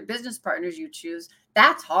choose or business partners you choose.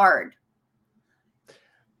 That's hard.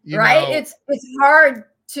 Right? It's hard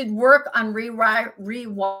to work on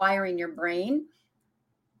rewiring your brain.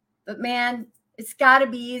 But man, it's got to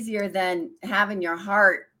be easier than having your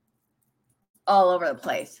heart all over the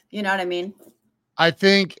place. You know what I mean? I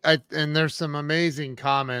think, and there's some amazing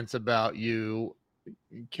comments about you.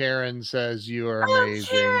 Karen says you are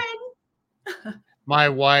amazing. Karen. My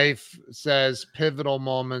wife says pivotal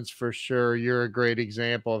moments for sure. You're a great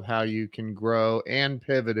example of how you can grow and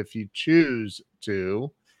pivot if you choose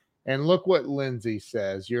to. And look what Lindsay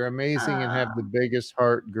says. You're amazing and have the biggest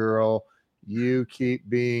heart, girl. You keep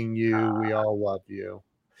being you. We all love you,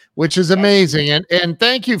 which is amazing. And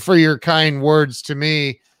thank you for your kind words to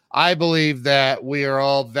me. I believe that we are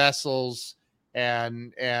all vessels,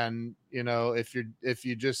 and you know, if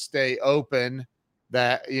you just stay open,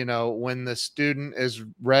 that, you know, when the student is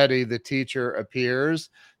ready, the teacher appears.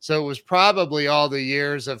 So it was probably all the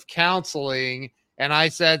years of counseling, and I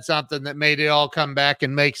said something that made it all come back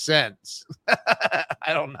and make sense.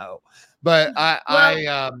 I don't know, but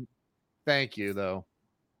I thank you though.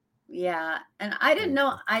 Yeah. And I didn't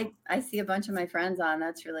know, I see a bunch of my friends on.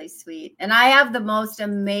 That's really sweet. And I have the most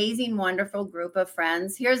amazing, wonderful group of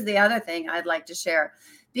friends. Here's the other thing I'd like to share.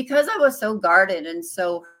 Because I was so guarded and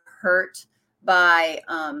so hurt by,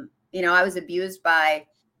 you know, I was abused by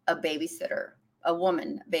a babysitter, a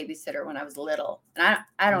woman babysitter when I was little. And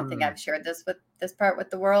I don't think I've shared this part with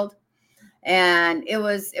the world. And I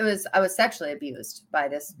was sexually abused by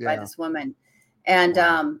this woman.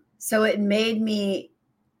 And so it made me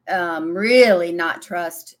really not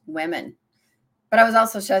trust women. But I was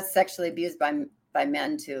also sexually abused by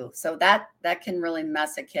men too. So that can really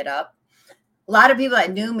mess a kid up. A lot of people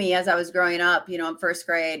that knew me as I was growing up, you know, in first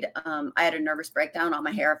grade, I had a nervous breakdown. All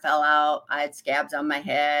my hair fell out. I had scabs on my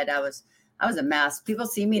head. I was a mess. People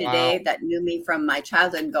see me today that knew me from my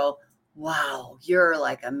childhood and go, wow, you're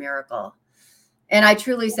like a miracle. And I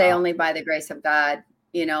truly say only by the grace of God,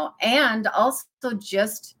 you know, and also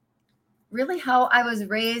just really how I was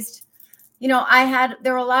raised. You know,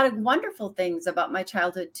 there were a lot of wonderful things about my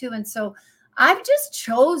childhood too. And so I've just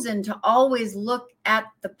chosen to always look at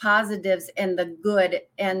the positives and the good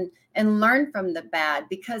and learn from the bad,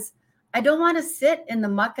 because I don't want to sit in the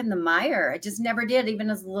muck and the mire. I just never did, even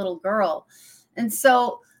as a little girl. And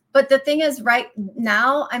so, but the thing is right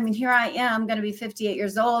now, I mean, here I am going to be 58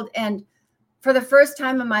 years old. And for the first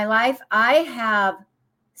time in my life, I have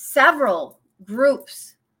several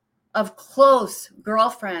groups of close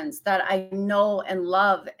girlfriends that I know and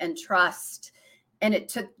love and trust. And it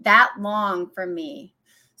took that long for me.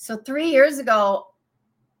 So 5,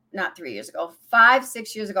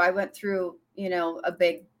 6 years ago, I went through, you know, a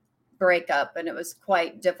big breakup, and it was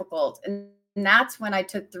quite difficult. And that's when I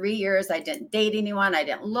took 3 years. I didn't date anyone. I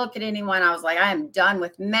didn't look at anyone. I was like, I am done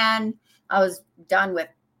with men. I was done with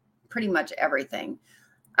pretty much everything.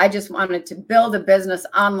 I just wanted to build a business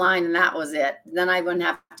online, and that was it. Then I wouldn't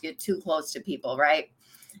have to get too close to people, right?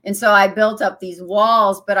 And so I built up these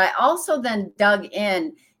walls, but I also then dug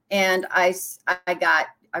in, and I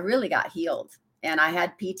really got healed, and I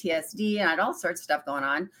had PTSD and I had all sorts of stuff going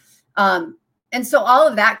on. And so all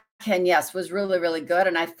of that, Ken, yes, was really, really good.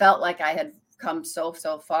 And I felt like I had come so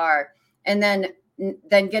far. And then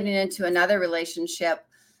getting into another relationship,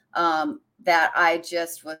 that I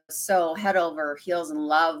just was so head over heels in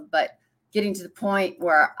love, but getting to the point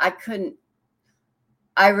where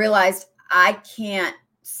I realized I can't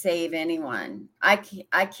save anyone. I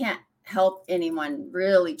can't help anyone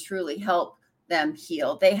really truly help them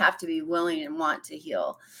heal. They have to be willing and want to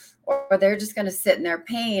heal, or they're just going to sit in their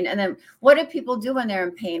pain. And then what do people do when they're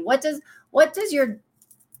in pain? What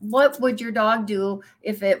would your dog do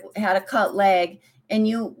if it had a cut leg and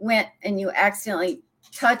you went and you accidentally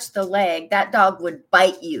touched the leg? That dog would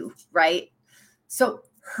bite you, right? So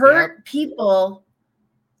people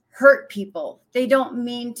hurt people. They don't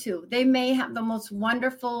mean to. They may have the most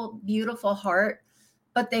wonderful, beautiful heart,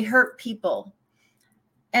 but they hurt people.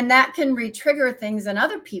 And that can re-trigger things in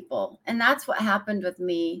other people. And that's what happened with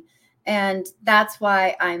me. And that's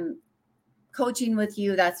why I'm coaching with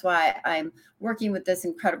you. That's why I'm working with this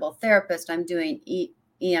incredible therapist. I'm doing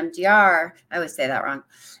EMDR. I always say that wrong.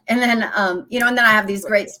 And then, and then I have these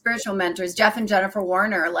great spiritual mentors, Jeff and Jennifer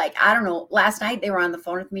Warner. Like, I don't know, last night they were on the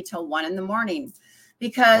phone with me till 1 a.m.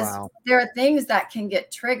 because there are things that can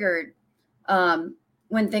get triggered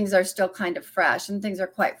when things are still kind of fresh, and things are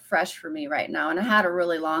quite fresh for me right now. And I had a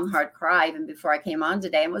really long, hard cry even before I came on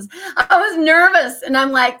today, and I was nervous. And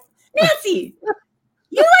I'm like, Nancy,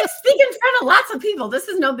 you like speak in front of lots of people. This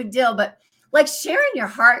is no big deal, but like sharing your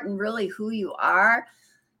heart and really who you are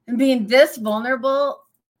and being this vulnerable,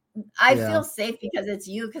 I feel safe because it's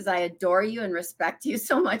you, because I adore you and respect you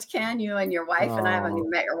so much, Ken, you and your wife. And I haven't even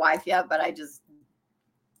met your wife yet, but I just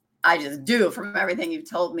I just do from everything you've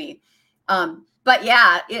told me. But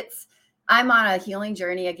yeah, I'm on a healing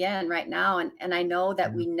journey again right now. And I know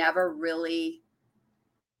that we never really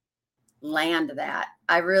land that.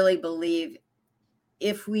 I really believe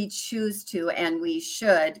if we choose to, and we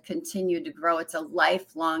should continue to grow, it's a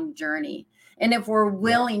lifelong journey. And if we're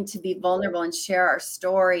willing to be vulnerable and share our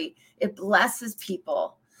story, it blesses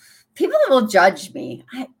people. People will judge me.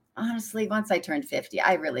 I honestly, once I turned 50,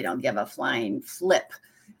 I really don't give a flying flip.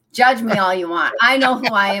 Judge me all you want. I know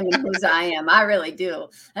who I am and whose I am. I really do.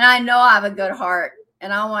 And I know I have a good heart,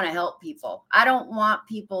 and I want to help people. I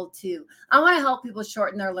want to help people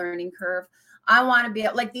shorten their learning curve. I want to be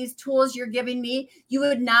like these tools you're giving me. You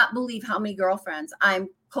would not believe how many girlfriends I'm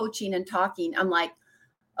coaching and talking. I'm like,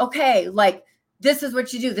 okay, like this is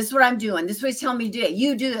what you do. This is what I'm doing. This is what you tell me to do.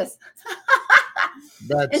 You do this.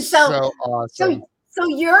 That's so awesome. So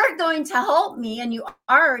you're going to help me, and you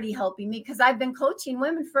are already helping me because I've been coaching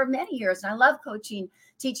women for many years, and I love coaching,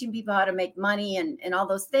 teaching people how to make money and all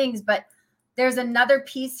those things. But there's another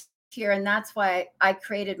piece here, and that's why I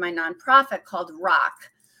created my nonprofit called RAWC,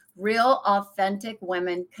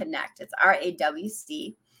 Real.Authentic.Women.Connect. It's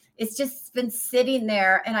RAWC. It's just been sitting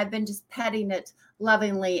there, and I've been just petting it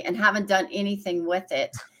lovingly and haven't done anything with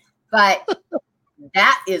it. But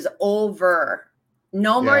that is over.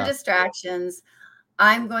 No more distractions.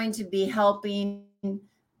 I'm going to be helping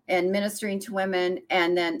and ministering to women,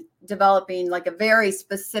 and then developing like a very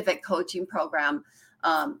specific coaching program,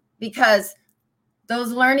 because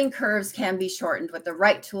those learning curves can be shortened with the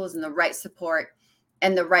right tools and the right support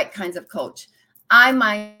and the right kinds of coach. I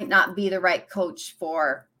might not be the right coach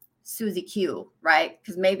for Susie Q, right?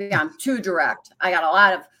 Because maybe I'm too direct. I got a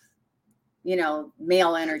lot of,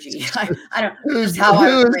 male energy. I don't. Who's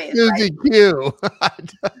Susie Q?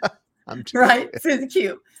 I'm right, Susie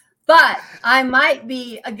Q. But I might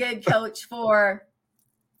be a good coach for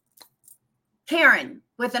Karen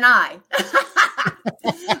with an I.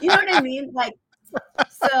 You know what I mean? Like,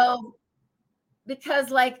 so because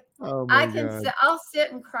like I'll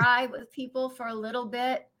sit and cry with people for a little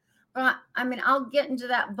bit, but I'll get into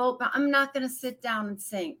that boat, but I'm not going to sit down and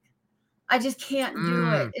sink. I just can't do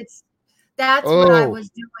it. That's what I was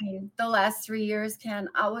doing the last 3 years, Ken.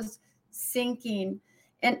 I was sinking,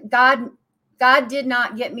 and God did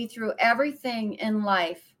not get me through everything in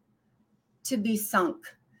life to be sunk.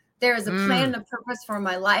 There is a plan and a purpose for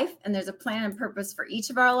my life, and there's a plan and purpose for each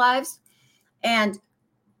of our lives. And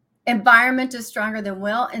environment is stronger than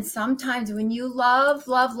will. And sometimes when you love,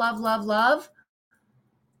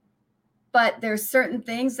 but there's certain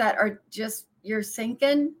things that are just, you're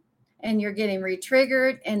sinking and you're getting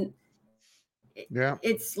re-triggered, and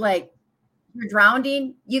it's like you're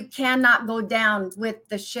drowning. You cannot go down with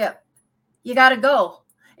the ship. You got to go,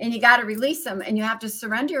 and you got to release them, and you have to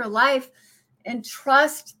surrender your life and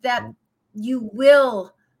trust that you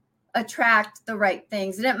will attract the right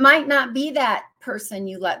things. And it might not be that person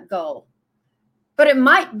you let go, but it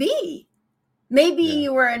might be. Maybe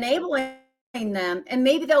you were enabling them, and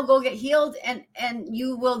maybe they'll go get healed, and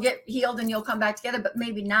you will get healed and you'll come back together, but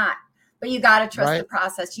maybe not. But you got to trust the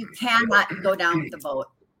process. You cannot go down with the boat.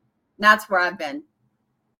 And that's where I've been.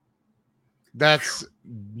 That's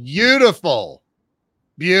beautiful.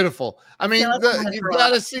 Beautiful. I mean, you've got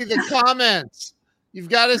to see the comments. You've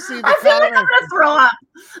got to see the comments. I feel like I'm going to throw up.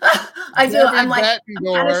 I do. I'm like,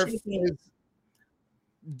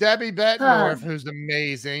 Debbie Bettendorf, who's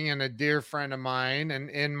amazing and a dear friend of mine,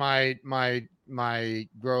 and in my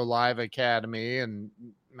Grow Live Academy and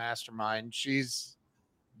Mastermind, she's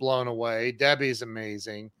blown away. Debbie's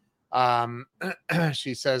amazing.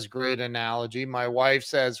 She says, great analogy. My wife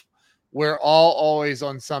says, we're all always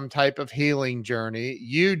on some type of healing journey.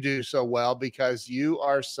 You do so well because you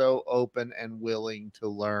are so open and willing to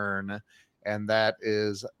learn. And that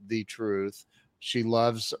is the truth. She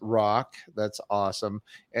loves rock. That's awesome.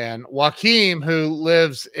 And Joaquim, who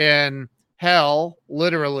lives in hell,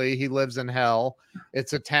 literally, he lives in hell.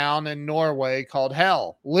 It's a town in Norway called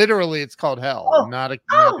Hell. Literally, it's called Hell. Not a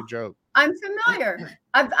joke. I'm familiar.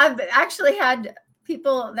 I've actually had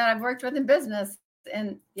people that I've worked with in business,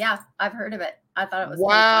 and I've heard of it. I thought it was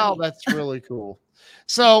wow. That's really cool.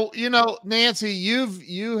 So, Nancy,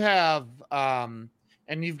 you have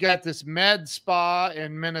and you've got this med spa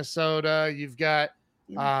in Minnesota. You've got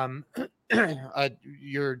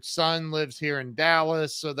your son lives here in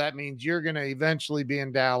Dallas, so that means you're going to eventually be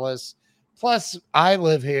in Dallas. Plus, I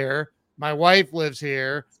live here. My wife lives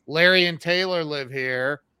here. Larry and Taylor live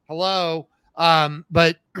here. Hello.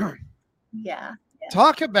 But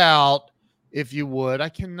talk about, if you would, I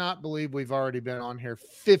cannot believe we've already been on here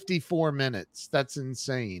 54 minutes. That's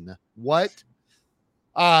insane. What?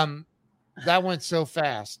 That went so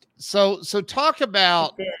fast. So talk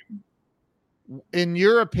about, in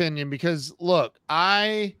your opinion, because look,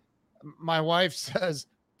 my wife says,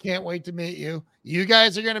 can't wait to meet you. You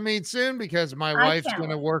guys are going to meet soon because my I wife's can't going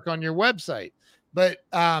to wait. work on your website. But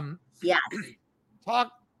Yes.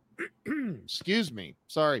 talk, excuse me,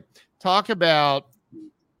 sorry. Talk about,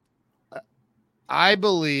 I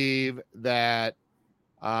believe that,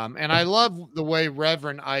 and I love the way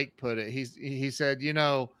Reverend Ike put it. He said, you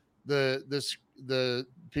know, the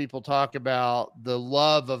people talk about the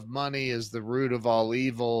love of money is the root of all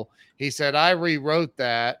evil. He said, I rewrote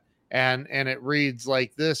that and it reads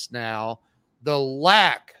like this now: the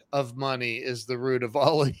lack of money is the root of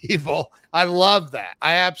all evil. I love that.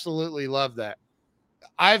 I absolutely love that.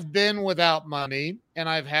 I've been without money and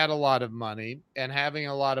I've had a lot of money, and having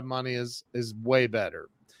a lot of money is way better.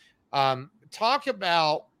 Talk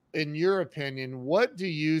about, in your opinion, what do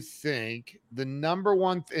you think the number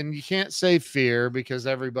one, and you can't say fear because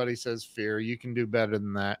everybody says fear. You can do better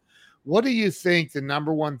than that. What do you think the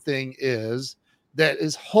number one thing is that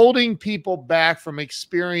is holding people back from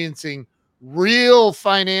experiencing real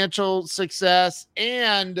financial success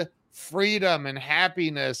and freedom and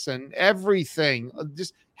happiness and everything?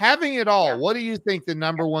 Just having it all. Yeah. What do you think the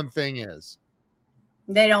number one thing is?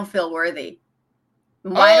 They don't feel worthy.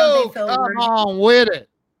 Why don't they Oh, feel come worthy? on with it.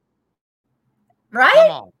 Come Right?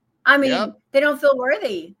 on. I Yep. mean, they don't feel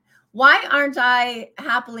worthy. Why aren't I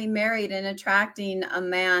happily married and attracting a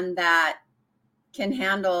man that can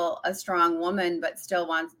handle a strong woman, but still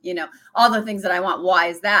wants, all the things that I want? Why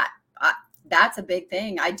is that? That's a big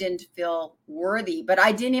thing. I didn't feel worthy, but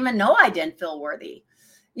I didn't even know I didn't feel worthy.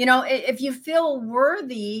 If you feel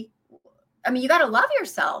worthy, I mean, you got to love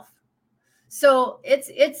yourself. So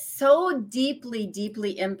it's so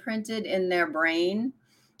deeply imprinted in their brain.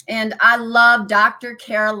 And I love Dr.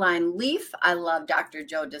 Caroline Leaf. I love Dr.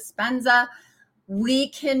 Joe Dispenza. We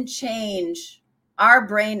can change. Our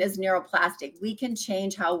brain is neuroplastic. We can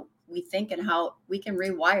change how we think and how we can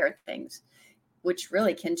rewire things, which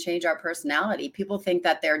really can change our personality. People think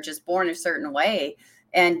that they're just born a certain way.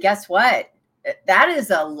 And guess what? That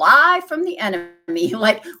is a lie from the enemy.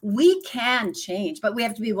 Like, we can change, but we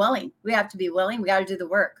have to be willing. We have to be willing. We got to do the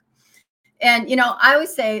work. And, I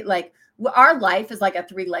always say, like, our life is like a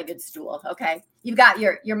three-legged stool. Okay. You've got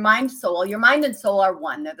your mind, soul. Your mind and soul are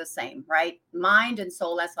one. They're the same, right? Mind and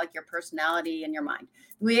soul, that's like your personality and your mind.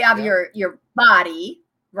 We have your body,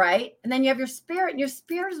 right? And then you have your spirit, and your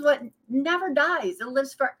spirit is what never dies. It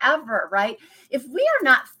lives forever, right? If we are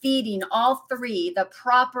not feeding all three the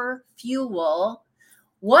proper fuel,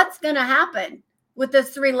 what's going to happen with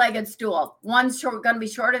this three-legged stool? One's going to be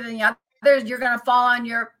shorter than the other. You're going to fall on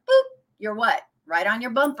your what? Right on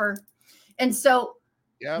your bumper. And so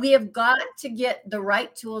we have got to get the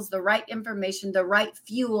right tools, the right information, the right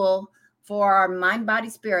fuel for our mind, body,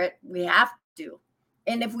 spirit. We have to.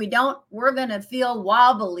 And if we don't, we're going to feel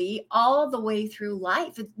wobbly all the way through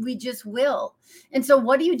life. We just will. And so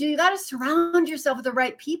what do? You got to surround yourself with the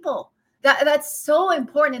right people. That's so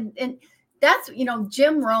important. And that's,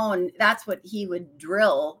 Jim Rohn, that's what he would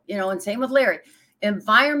drill, and same with Larry.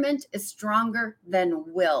 Environment is stronger than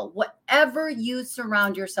will. Whatever you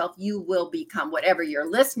surround yourself, you will become. Whatever you're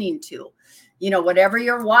listening to, whatever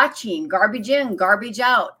you're watching, garbage in, garbage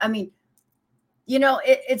out. I mean,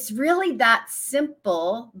 it's really that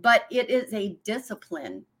simple, but it is a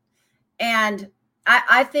discipline. And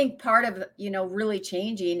I think part of, really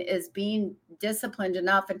changing is being disciplined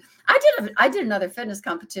enough. And I did another fitness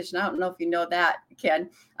competition. I don't know if you know that, Ken.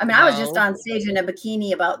 I mean, I was just on stage in a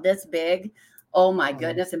bikini about this big. Oh my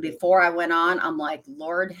goodness. And before I went on, I'm like,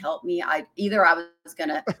 Lord, help me. I was going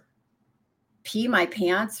to pee my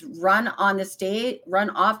pants, run off the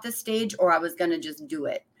stage, or I was going to just do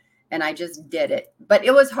it. And I just did it. But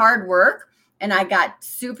it was hard work. And I got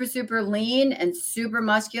super, super lean and super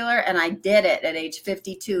muscular. And I did it at age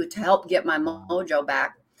 52 to help get my mojo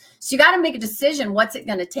back. So you got to make a decision. What's it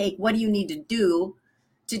going to take? What do you need to do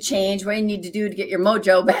to change? What do you need to do to get your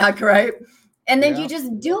mojo back, right? And then you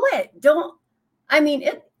just do it.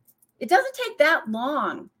 It doesn't take that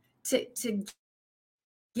long to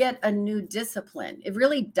get a new discipline. It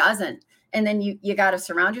really doesn't. And then you got to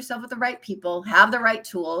surround yourself with the right people, have the right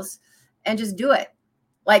tools, and just do it.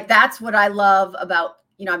 Like, that's what I love about,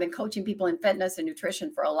 I've been coaching people in fitness and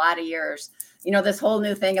nutrition for a lot of years. This whole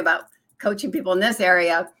new thing about coaching people in this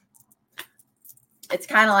area, it's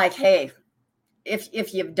kind of like, hey,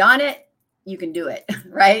 if you've done it, you can do it,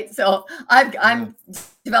 right? So I'm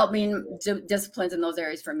developing disciplines in those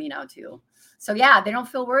areas for me now too. So yeah, they don't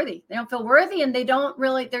feel worthy. They don't feel worthy, and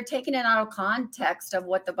they're taking it out of context of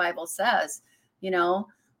what the Bible says.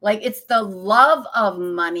 Like, it's the love of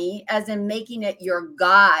money, as in making it your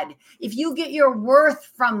God. If you get your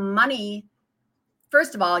worth from money,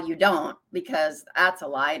 first of all, you don't, because that's a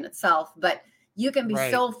lie in itself. But you can be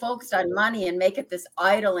Right. so focused on money and make it this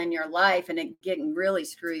idol in your life, and it can really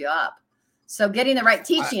screw you up. So getting the right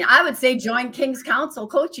teaching, I would say join King's Council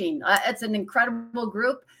Coaching. It's an incredible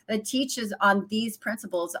group that teaches on these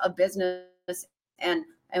principles of business and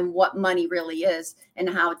what money really is, and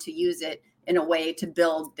how to use it in a way to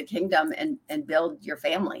build the kingdom and build your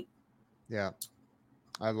family. Yeah.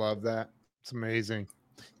 I love that. It's amazing.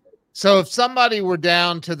 So if somebody were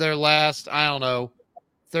down to their last, I don't know,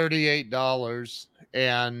 $38,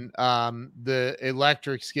 and the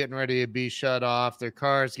electric's getting ready to be shut off, their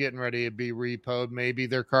car's getting ready to be repoed, maybe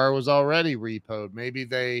their car was already repoed, maybe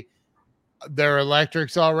their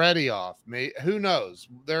electric's already off, who knows,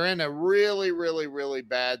 they're in a really, really, really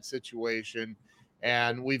bad situation.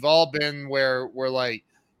 And we've all been where we're like,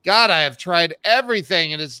 God, I have tried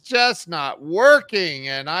everything and it's just not working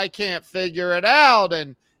and I can't figure it out.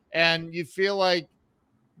 And you feel like,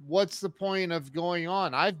 what's the point of going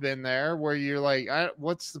on? I've been there where you're like,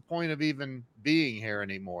 what's the point of even being here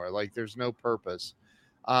anymore? Like, there's no purpose.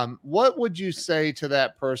 What would you say to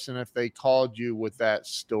that person if they called you with that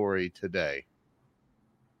story today?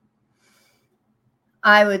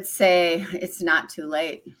 I would say it's not too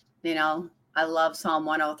late. I love Psalm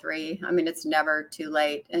 103. I mean, it's never too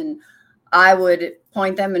late. And I would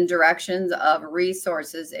point them in directions of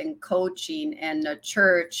resources and coaching and the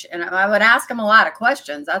church. And I would ask them a lot of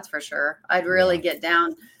questions. That's for sure. I'd really get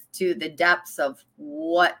down to the depths of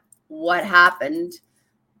what happened,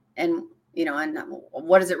 and and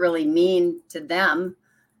what does it really mean to them.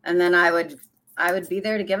 And then I would be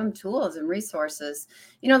there to give them tools and resources.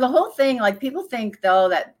 The whole thing, like, people think, though,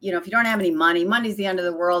 that, if you don't have any money, money's the end of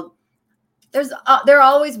the world. There are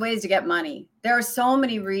always ways to get money. There are so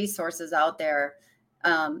many resources out there.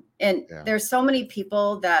 There's so many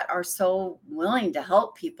people that are so willing to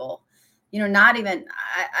help people. Not even,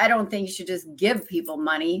 I don't think you should just give people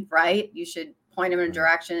money, right? You should point them in a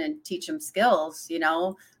direction and teach them skills.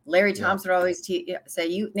 Larry Thompson would always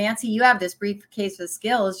say, Nancy, you have this briefcase of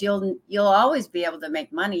skills. You'll always be able to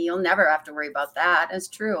make money. You'll never have to worry about that. It's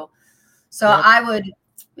true. So I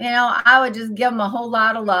would just give them a whole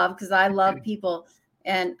lot of love, because I love people.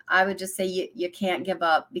 And I would just say, you can't give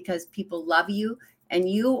up, because people love you and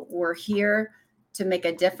you were here to make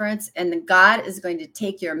a difference. And then God is going to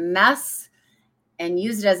take your mess and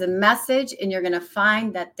use it as a message. And you're going to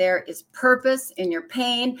find that there is purpose in your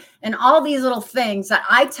pain and all these little things that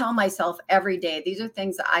I tell myself every day. These are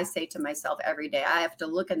things that I say to myself every day. I have to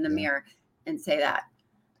look in the mirror and say that.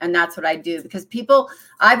 And that's what I do, because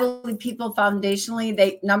I believe people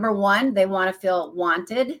foundationally, number one, they want to feel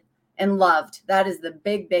wanted and loved. That is the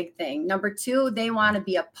big, big thing. Number two, they want to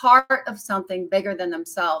be a part of something bigger than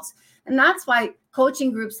themselves. And that's why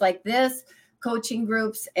coaching groups like this, coaching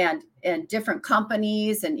groups and different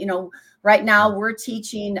companies. And, right now we're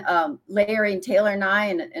teaching, Larry and Taylor and I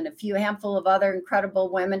and a handful of other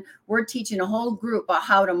incredible women, we're teaching a whole group about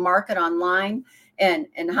how to market online and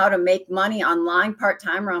how to make money online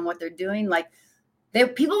part-time around what they're doing. Like,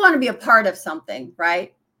 people want to be a part of something,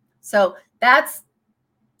 right? So that's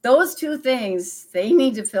those two things. They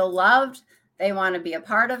need to feel loved. They want to be a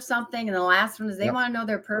part of something. And the last one is they want to know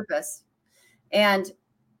their purpose. And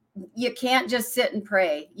you can't just sit and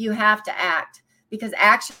pray. You have to act, because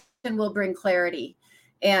action will bring clarity.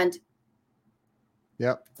 And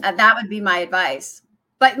that would be my advice.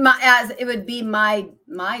 But as it would be my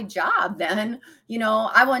job then,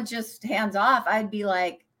 I wasn't just hands off. I'd be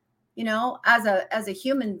like, as a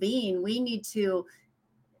human being,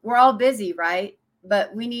 we're all busy, right?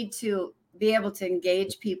 But we need to be able to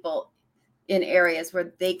engage people in areas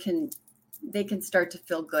where they can start to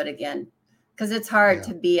feel good again. Because it's hard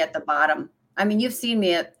to be at the bottom. I mean, you've seen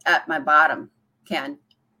me at my bottom, Ken,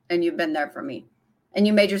 and you've been there for me, and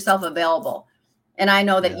you made yourself available. And I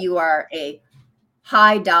know that you are a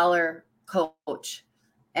high dollar coach,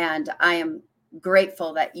 and I am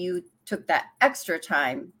grateful that you took that extra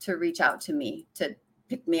time to reach out to me, to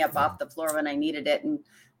pick me up off the floor when I needed it, and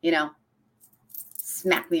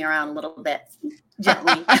smack me around a little bit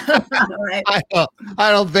gently. Right?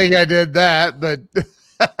 I don't think I did that, but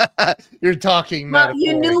you're talking metaphorically.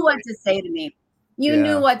 You knew what to say to me. You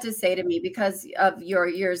knew what to say to me because of your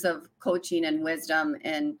years of coaching and wisdom,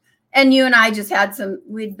 and you and I just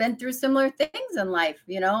we'd been through similar things in life,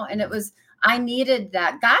 and I needed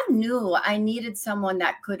that. God knew I needed someone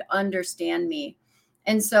that could understand me.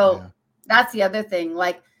 And so that's the other thing,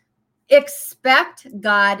 like, expect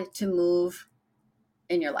God to move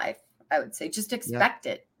in your life. I would say just expect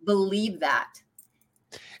it. Believe that.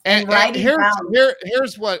 and writing down.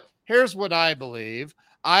 Here's what I believe.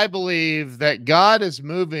 I believe that God is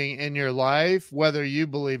moving in your life, whether you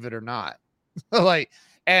believe it or not. Like,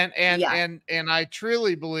 and Yeah, I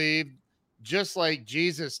truly believe, just like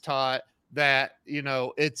Jesus taught, that, you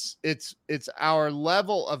know, it's our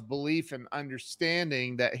level of belief and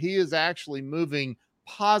understanding that he is actually moving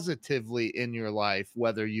positively in your life,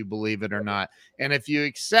 whether you believe it or not. And if you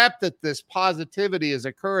accept that this positivity is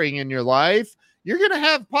occurring in your life, you're going to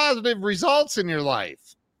have positive results in your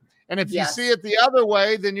life. And if you see yes, it the other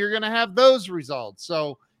way, then you're going to have those results.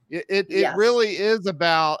 So it yes, really is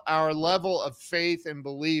about our level of faith and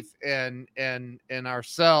belief in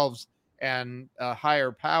ourselves and a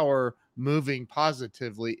higher power moving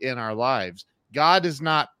positively in our lives. God is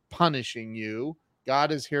not punishing you.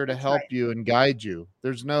 God is here to that's right. help you and guide you.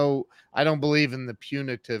 I don't believe in the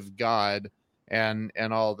punitive God and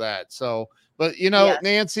all that. So, but you know, Yes.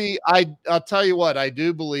 Nancy, I'll tell you what, I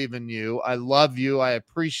do believe in you. I love you. I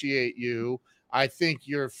appreciate you. I think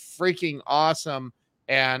you're freaking awesome.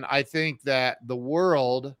 And I think that the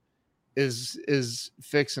world is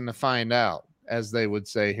fixing to find out, as they would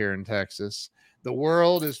say here in Texas. The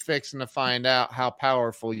world is fixing to find out how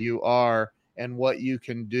powerful you are and what you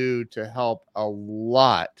can do to help a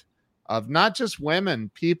lot of not just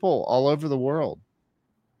women, people all over the world.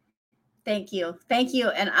 Thank you. Thank you.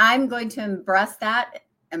 And I'm going to embrace that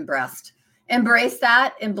and believe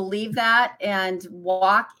that and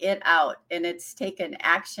walk it out. And it's taken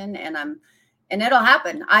action and it'll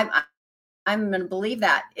happen. I'm going to believe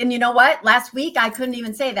that. And you know what? Last week, I couldn't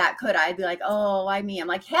even say that, could I? I'd be like, oh, why me? I'm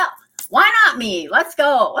like, hell, why not me? Let's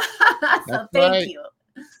go. That's So thank right. you.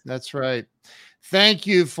 That's right. Thank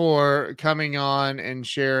you for coming on and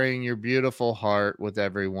sharing your beautiful heart with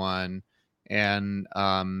everyone, and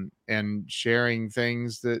sharing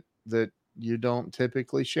things that you don't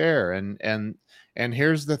typically share. And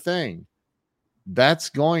here's the thing. That's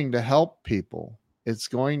going to help people. It's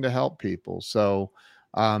going to help people. So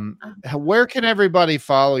where can everybody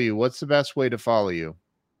follow you? What's the best way to follow you?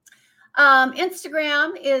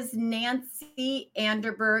 Instagram is Nancy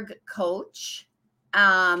Anderberg Coach.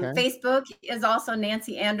 Okay. Facebook is also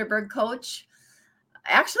Nancy Anderberg Coach.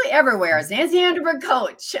 Actually, everywhere is Nancy Anderberg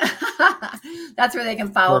Coach. That's where they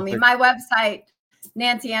can follow me. Perfect. My website,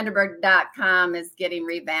 nancyanderberg.com, is getting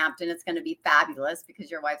revamped, and it's going to be fabulous because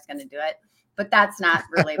your wife's going to do it. But that's not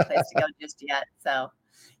really a place to go just yet. So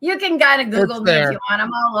you can kind of Google It's me if there. you want.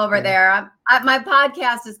 I'm all over there. My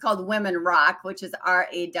podcast is called Women Rock, which is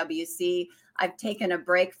RAWC. I've taken a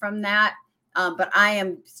break from that, but I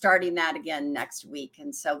am starting that again next week.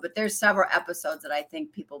 And so, but there's several episodes that I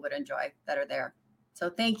think people would enjoy that are there. So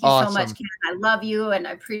thank you so much, Awesome. Ken. I love you and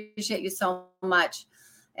I appreciate you so much.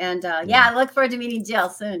 And I look forward to meeting Jill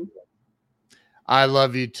soon. I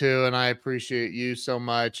love you too, and I appreciate you so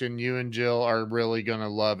much. And you and Jill are really going to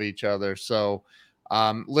love each other. So,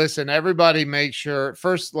 listen, everybody, make sure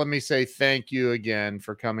first, let me say thank you again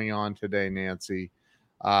for coming on today, Nancy.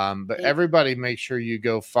 But everybody, make sure you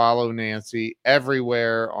go follow Nancy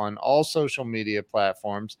everywhere on all social media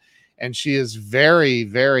platforms. And she is very,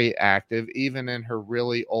 very active, even in her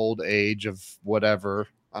really old age of whatever.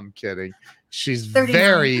 I'm kidding. She's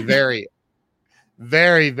 39. very,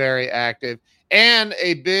 very, very active, and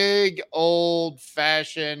a big old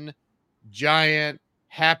fashioned giant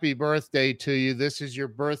happy birthday to you. This is your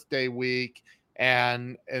birthday week.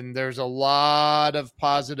 And there's a lot of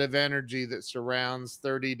positive energy that surrounds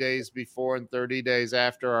 30 days before and 30 days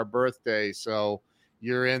after our birthday. So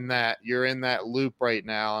you're in that loop right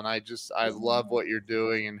now. And I love what you're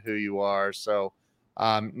doing and who you are. So,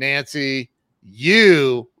 Nancy,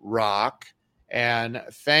 you rock. And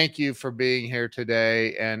thank you for being here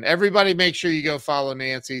today. And everybody, make sure you go follow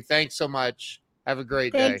Nancy. Thanks so much. Have a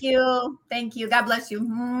great day. Thank you. Thank you. God bless you.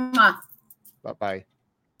 Mwah. Bye-bye.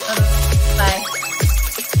 Bye.